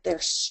say that their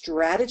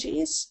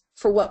strategies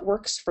for what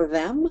works for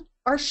them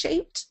are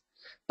shaped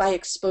by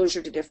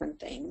exposure to different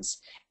things,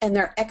 and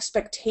their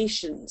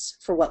expectations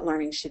for what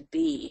learning should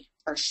be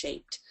are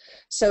shaped.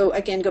 So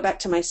again, go back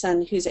to my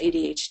son who's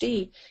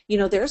ADHD, you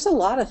know, there's a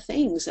lot of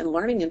things in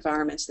learning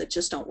environments that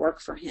just don't work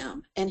for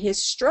him. And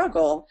his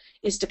struggle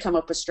is to come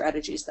up with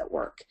strategies that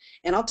work.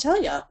 And I'll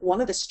tell you,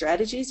 one of the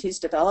strategies he's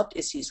developed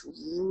is he's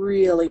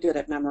really good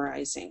at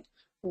memorizing.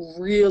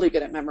 Really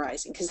good at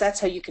memorizing, because that's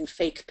how you can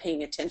fake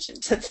paying attention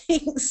to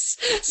things.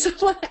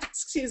 Someone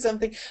asks you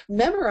something,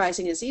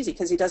 memorizing is easy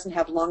because he doesn't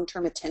have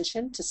long-term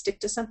attention to stick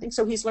to something,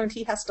 so he's learned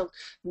he has to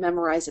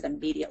memorize it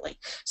immediately.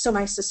 So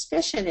my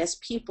suspicion is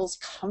people's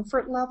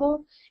comfort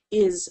level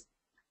is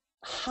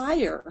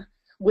higher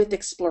with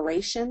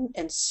exploration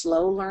and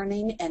slow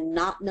learning and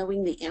not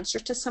knowing the answer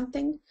to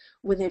something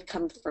when they've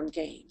come from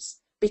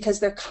games, because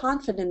they're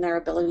confident in their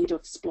ability to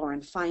explore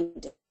and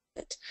find it.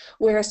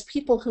 Whereas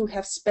people who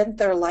have spent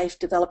their life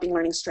developing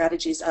learning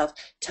strategies of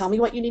tell me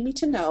what you need me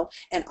to know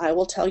and I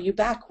will tell you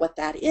back what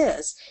that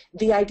is,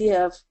 the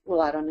idea of,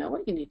 well, I don't know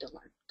what you need to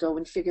learn, go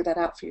and figure that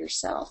out for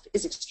yourself,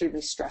 is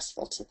extremely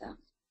stressful to them.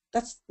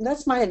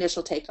 That's my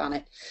initial take on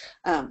it.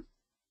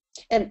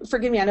 And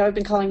forgive me, I know I've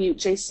been calling you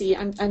JC.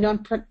 I know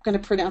I'm going to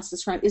pronounce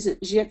this wrong. Is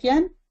it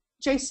Jian?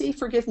 JC,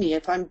 forgive me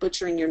if I'm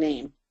butchering your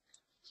name.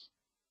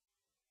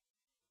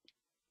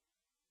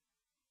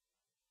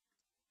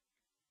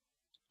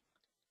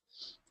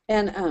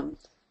 And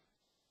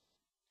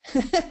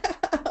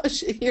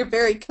you're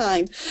very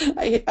kind.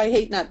 I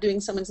hate not doing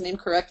someone's name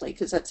correctly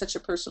because that's such a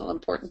personal,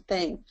 important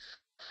thing.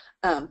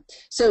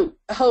 So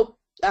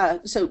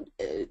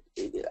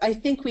I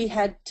think we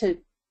had to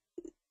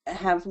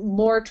have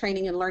more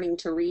training and learning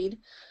to read.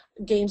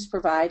 Games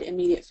provide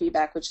immediate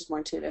feedback, which is more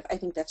intuitive. I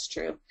think that's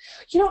true.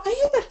 You know, I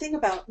hear that thing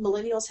about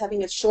millennials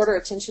having a shorter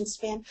attention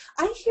span.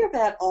 I hear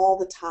that all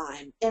the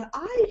time, and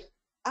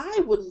I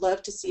would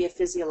love to see a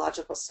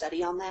physiological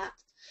study on that.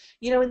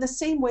 You know, in the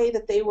same way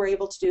that they were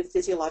able to do a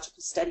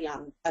physiological study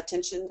on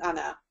attention, on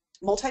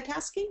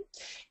multitasking,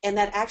 and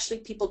that actually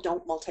people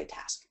don't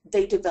multitask.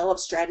 They develop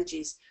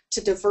strategies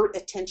to divert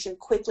attention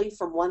quickly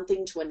from one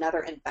thing to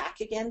another and back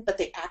again, but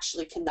they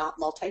actually cannot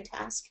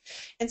multitask.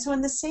 And so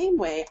in the same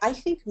way, I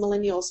think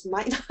millennials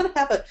might not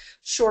have a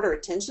shorter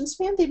attention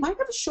span, they might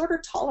have a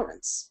shorter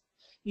tolerance.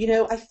 You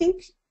know, I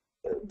think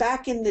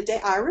back in the day,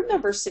 I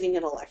remember sitting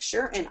in a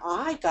lecture and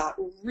I got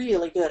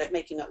really good at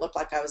making it look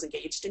like I was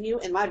engaged in you,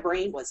 and my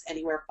brain was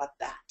anywhere but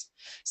that.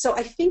 So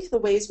I think the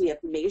ways we have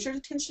measured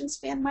attention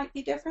span might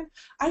be different.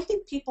 I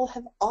think people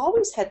have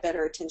always had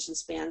better attention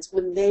spans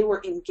when they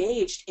were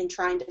engaged in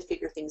trying to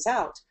figure things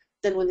out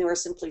than when they were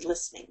simply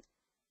listening.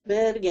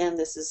 But again,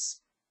 this is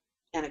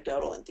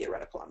anecdotal and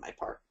theoretical on my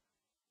part.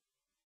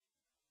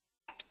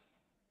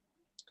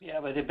 Yeah,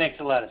 but it makes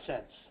a lot of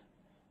sense.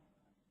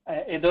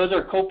 And those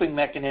are coping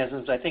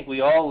mechanisms I think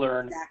we all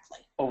learn exactly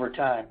over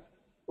time.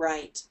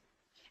 Right.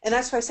 And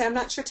that's why I say I'm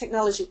not sure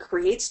technology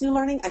creates new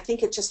learning. I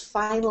think it just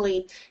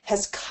finally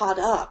has caught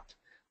up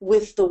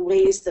with the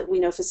ways that we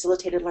know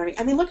facilitated learning.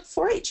 I mean, look at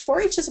 4-H.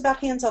 4-H is about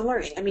hands-on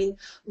learning. I mean,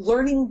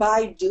 learning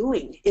by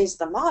doing is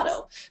the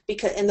motto.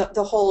 Because, and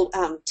the whole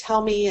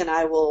tell me and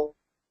I will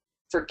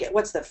forget,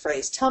 what's the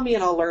phrase? Tell me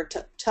and I'll learn,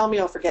 tell me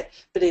I'll forget,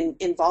 but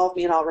involve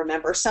me and I'll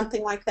remember,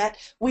 something like that.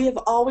 We have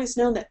always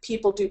known that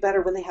people do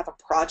better when they have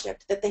a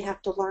project that they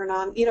have to learn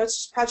on. You know, it's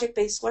just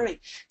project-based learning.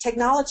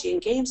 Technology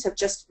and games have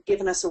just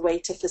given us a way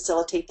to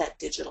facilitate that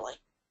digitally,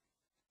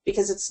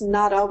 because it's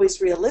not always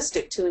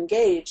realistic to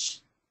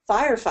engage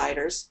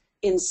firefighters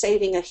in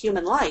saving a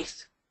human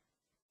life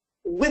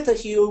with a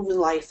human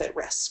life at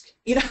risk.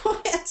 You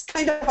know, it's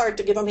kind of hard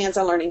to give them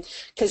hands-on learning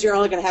because you're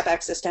only going to have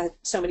access to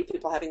so many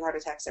people having heart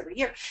attacks every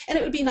year. And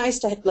it would be nice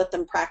to let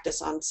them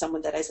practice on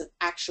someone that isn't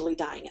actually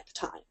dying at the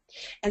time.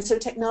 And so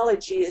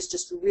technology is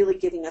just really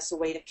giving us a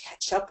way to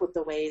catch up with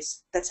the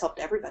ways that's helped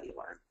everybody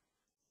learn.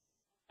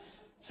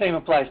 Same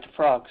applies to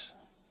frogs.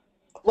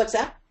 What's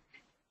that?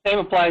 Same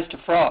applies to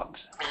frogs.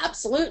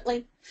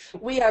 Absolutely.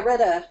 We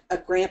read a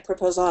grant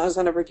proposal. I was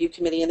on a review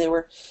committee, and they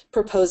were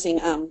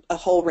proposing a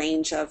whole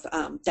range of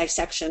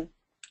dissection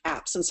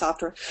apps and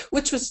software,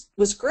 which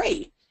was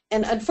great.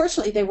 And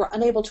unfortunately, they were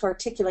unable to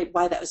articulate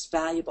why that was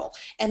valuable.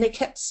 And they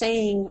kept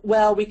saying,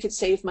 well, we could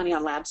save money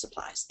on lab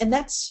supplies. And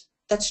that's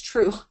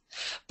true.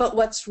 But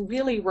what's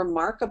really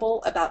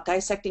remarkable about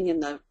dissecting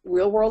in the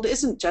real world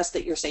isn't just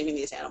that you're saving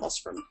these animals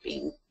from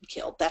being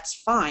killed. That's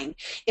fine.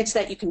 It's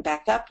that you can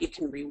back up, you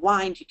can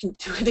rewind, you can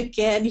do it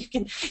again. You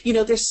can,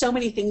 there's so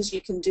many things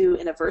you can do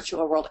in a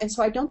virtual world. And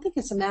so I don't think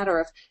it's a matter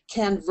of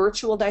can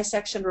virtual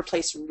dissection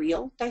replace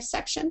real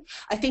dissection.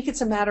 I think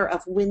it's a matter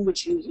of when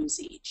would you use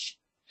each.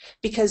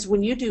 Because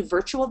when you do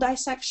virtual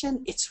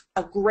dissection, it's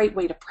a great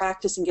way to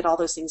practice and get all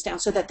those things down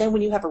so that then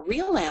when you have a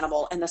real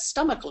animal and the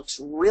stomach looks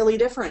really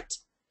different,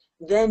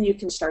 then you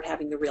can start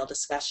having the real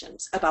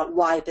discussions about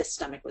why this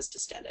stomach was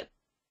distended.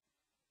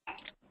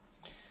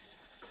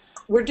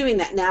 We're doing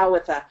that now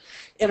with an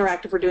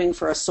interactive we're doing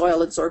for a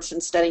soil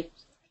absorption study,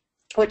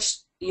 which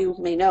you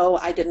may know,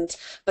 I didn't,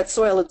 but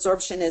soil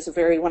absorption is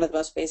one of the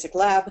most basic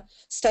lab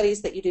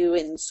studies that you do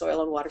in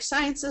soil and water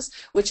sciences,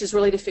 which is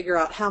really to figure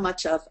out how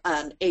much of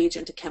an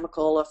agent, a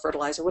chemical, a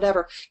fertilizer,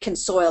 whatever, can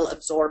soil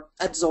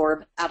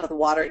absorb out of the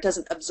water. It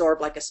doesn't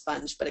absorb like a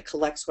sponge, but it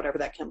collects whatever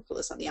that chemical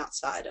is on the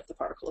outside of the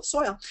particle of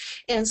soil.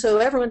 And so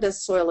everyone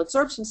does soil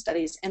absorption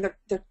studies, and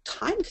they're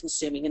time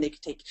consuming, and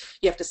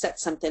you have to set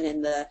something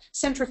in the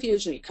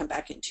centrifuge, and you come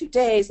back in 2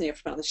 days, and you have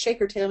to put on the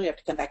shaker tail, and you have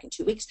to come back in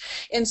 2 weeks.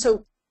 And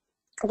so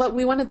what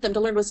we wanted them to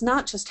learn was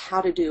not just how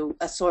to do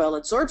a soil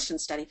absorption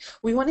study.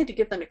 We wanted to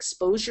give them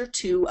exposure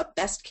to a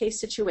best case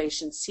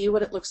situation, see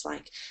what it looks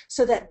like,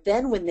 so that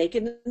then when they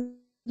get into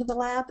the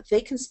lab,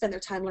 they can spend their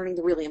time learning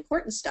the really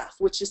important stuff,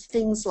 which is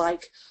things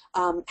like,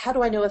 how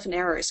do I know if an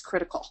error is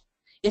critical?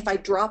 If I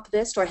drop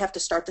this, do I have to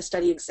start the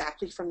study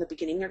exactly from the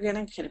beginning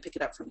again? Can I pick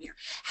it up from here?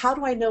 How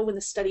do I know when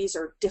the studies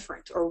are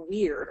different or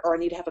weird or I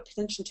need to have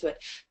attention to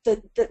it?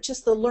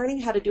 Just the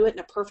learning how to do it in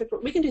a perfect way.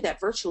 We can do that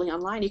virtually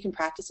online. You can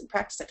practice and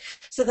practice it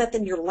so that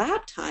then your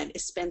lab time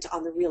is spent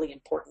on the really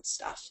important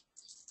stuff.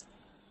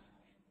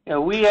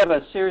 We have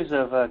a series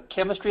of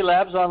chemistry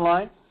labs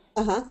online.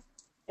 Uh-huh.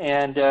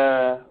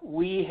 And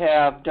we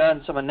have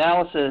done some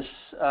analysis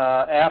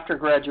after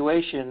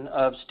graduation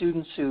of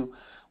students who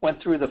went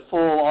through the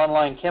full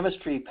online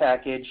chemistry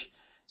package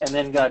and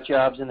then got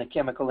jobs in the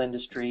chemical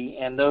industry,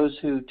 and those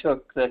who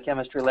took the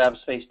chemistry labs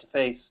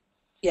face-to-face.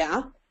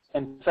 Yeah.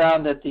 And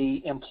found that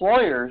the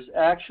employers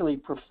actually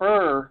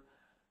prefer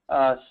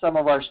some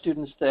of our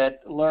students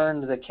that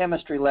learned the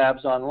chemistry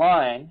labs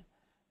online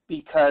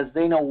because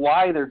they know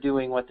why they're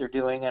doing what they're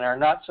doing and are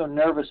not so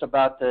nervous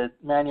about the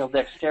manual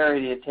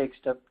dexterity it takes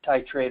to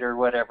titrate or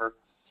whatever.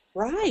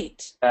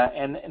 Right.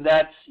 And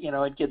that's,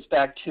 it gets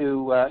back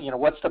to,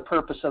 what's the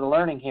purpose of the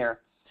learning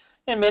here?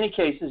 In many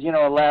cases,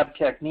 a lab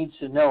tech needs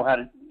to know how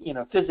to,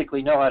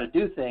 physically know how to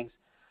do things.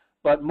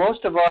 But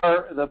most of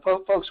the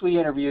folks we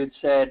interviewed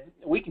said,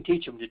 we can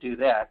teach them to do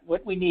that.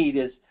 What we need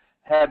is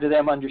have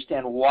them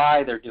understand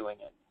why they're doing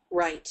it.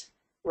 Right,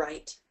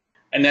 right.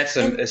 And that's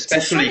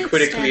especially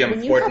critically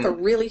important. When you have a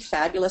really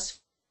fabulous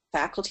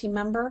faculty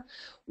member,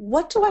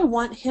 what do I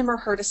want him or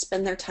her to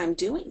spend their time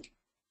doing?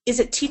 Is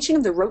it teaching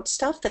them the rote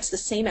stuff that's the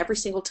same every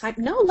single time?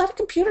 No, let a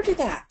computer do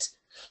that.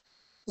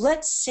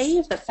 Let's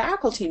save the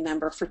faculty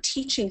member for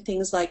teaching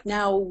things like,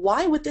 now,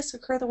 why would this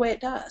occur the way it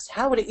does?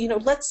 How would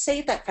it, let's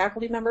save that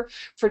faculty member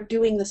for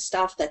doing the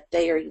stuff that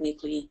they are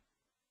uniquely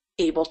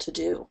able to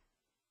do.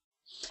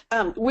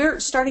 We're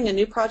starting a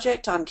new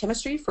project on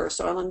chemistry for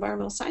soil and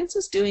environmental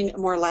sciences, doing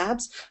more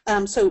labs.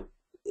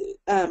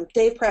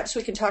 Dave, perhaps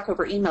we can talk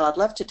over email. I'd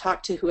love to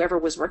talk to whoever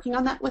was working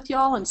on that with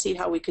y'all and see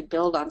how we could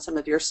build on some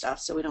of your stuff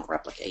so we don't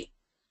replicate.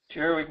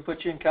 Sure, we can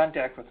put you in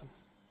contact with them.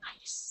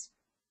 Nice.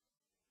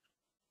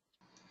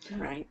 All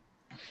right.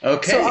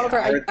 Okay. So,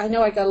 Oliver, I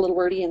know I got a little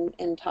wordy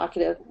and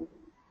talkative,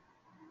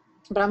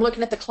 but I'm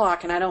looking at the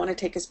clock, and I don't want to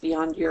take us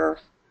beyond your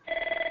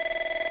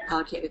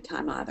allocated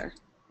time either.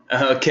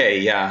 Okay,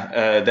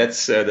 yeah,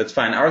 that's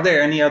fine. Are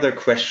there any other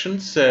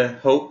questions?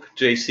 Hope,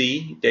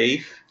 JC,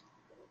 Dave?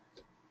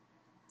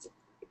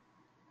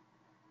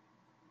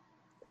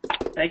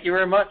 Thank you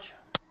very much.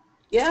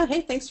 Yeah,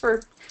 hey, thanks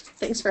for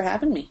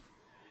having me.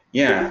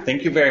 Yeah,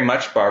 thank you very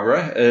much,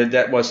 Barbara.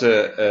 That was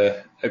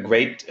a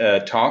great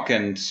talk,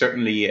 and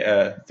certainly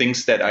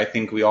things that I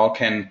think we all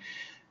can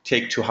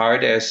take to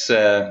heart as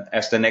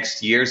the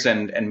next years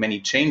and many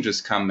changes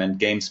come and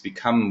games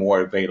become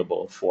more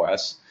available for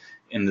us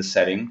in the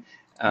setting.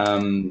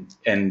 And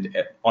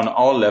on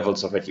all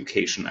levels of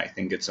education, I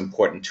think it's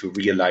important to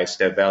realize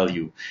their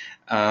value.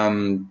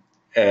 So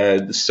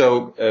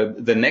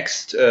the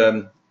next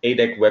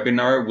ADEC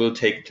webinar will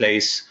take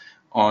place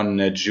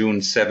on June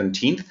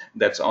 17th.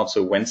 That's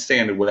also Wednesday,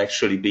 and it will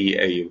actually be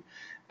a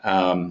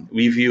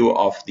review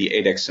of the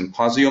ADEC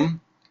Symposium.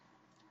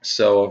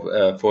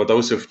 So for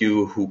those of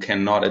you who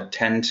cannot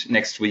attend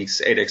next week's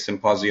ADEC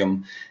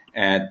Symposium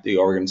at the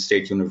Oregon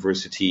State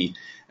University,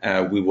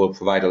 we will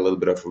provide a little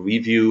bit of a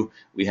review.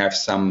 We have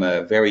some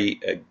very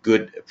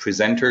good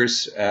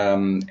presenters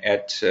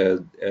at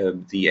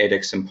the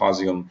ADEC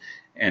Symposium,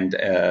 and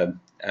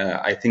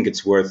I think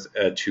it's worth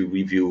to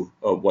review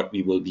what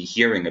we will be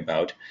hearing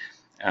about.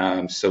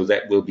 So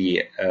that will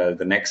be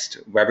the next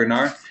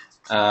webinar.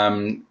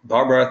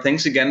 Barbara,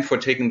 thanks again for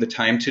taking the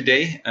time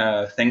today.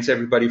 Thanks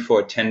everybody for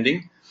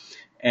attending,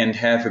 and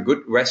have a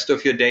good rest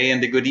of your day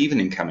and a good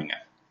evening coming up.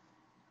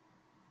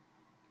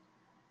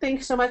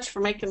 Thanks so much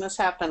for making this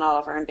happen,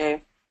 Oliver and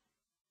Dave.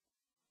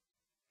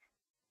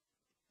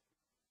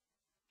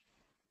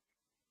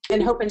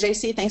 And Hope and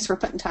JC, thanks for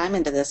putting time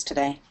into this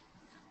today.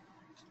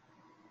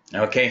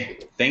 Okay,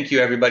 thank you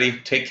everybody.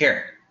 Take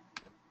care.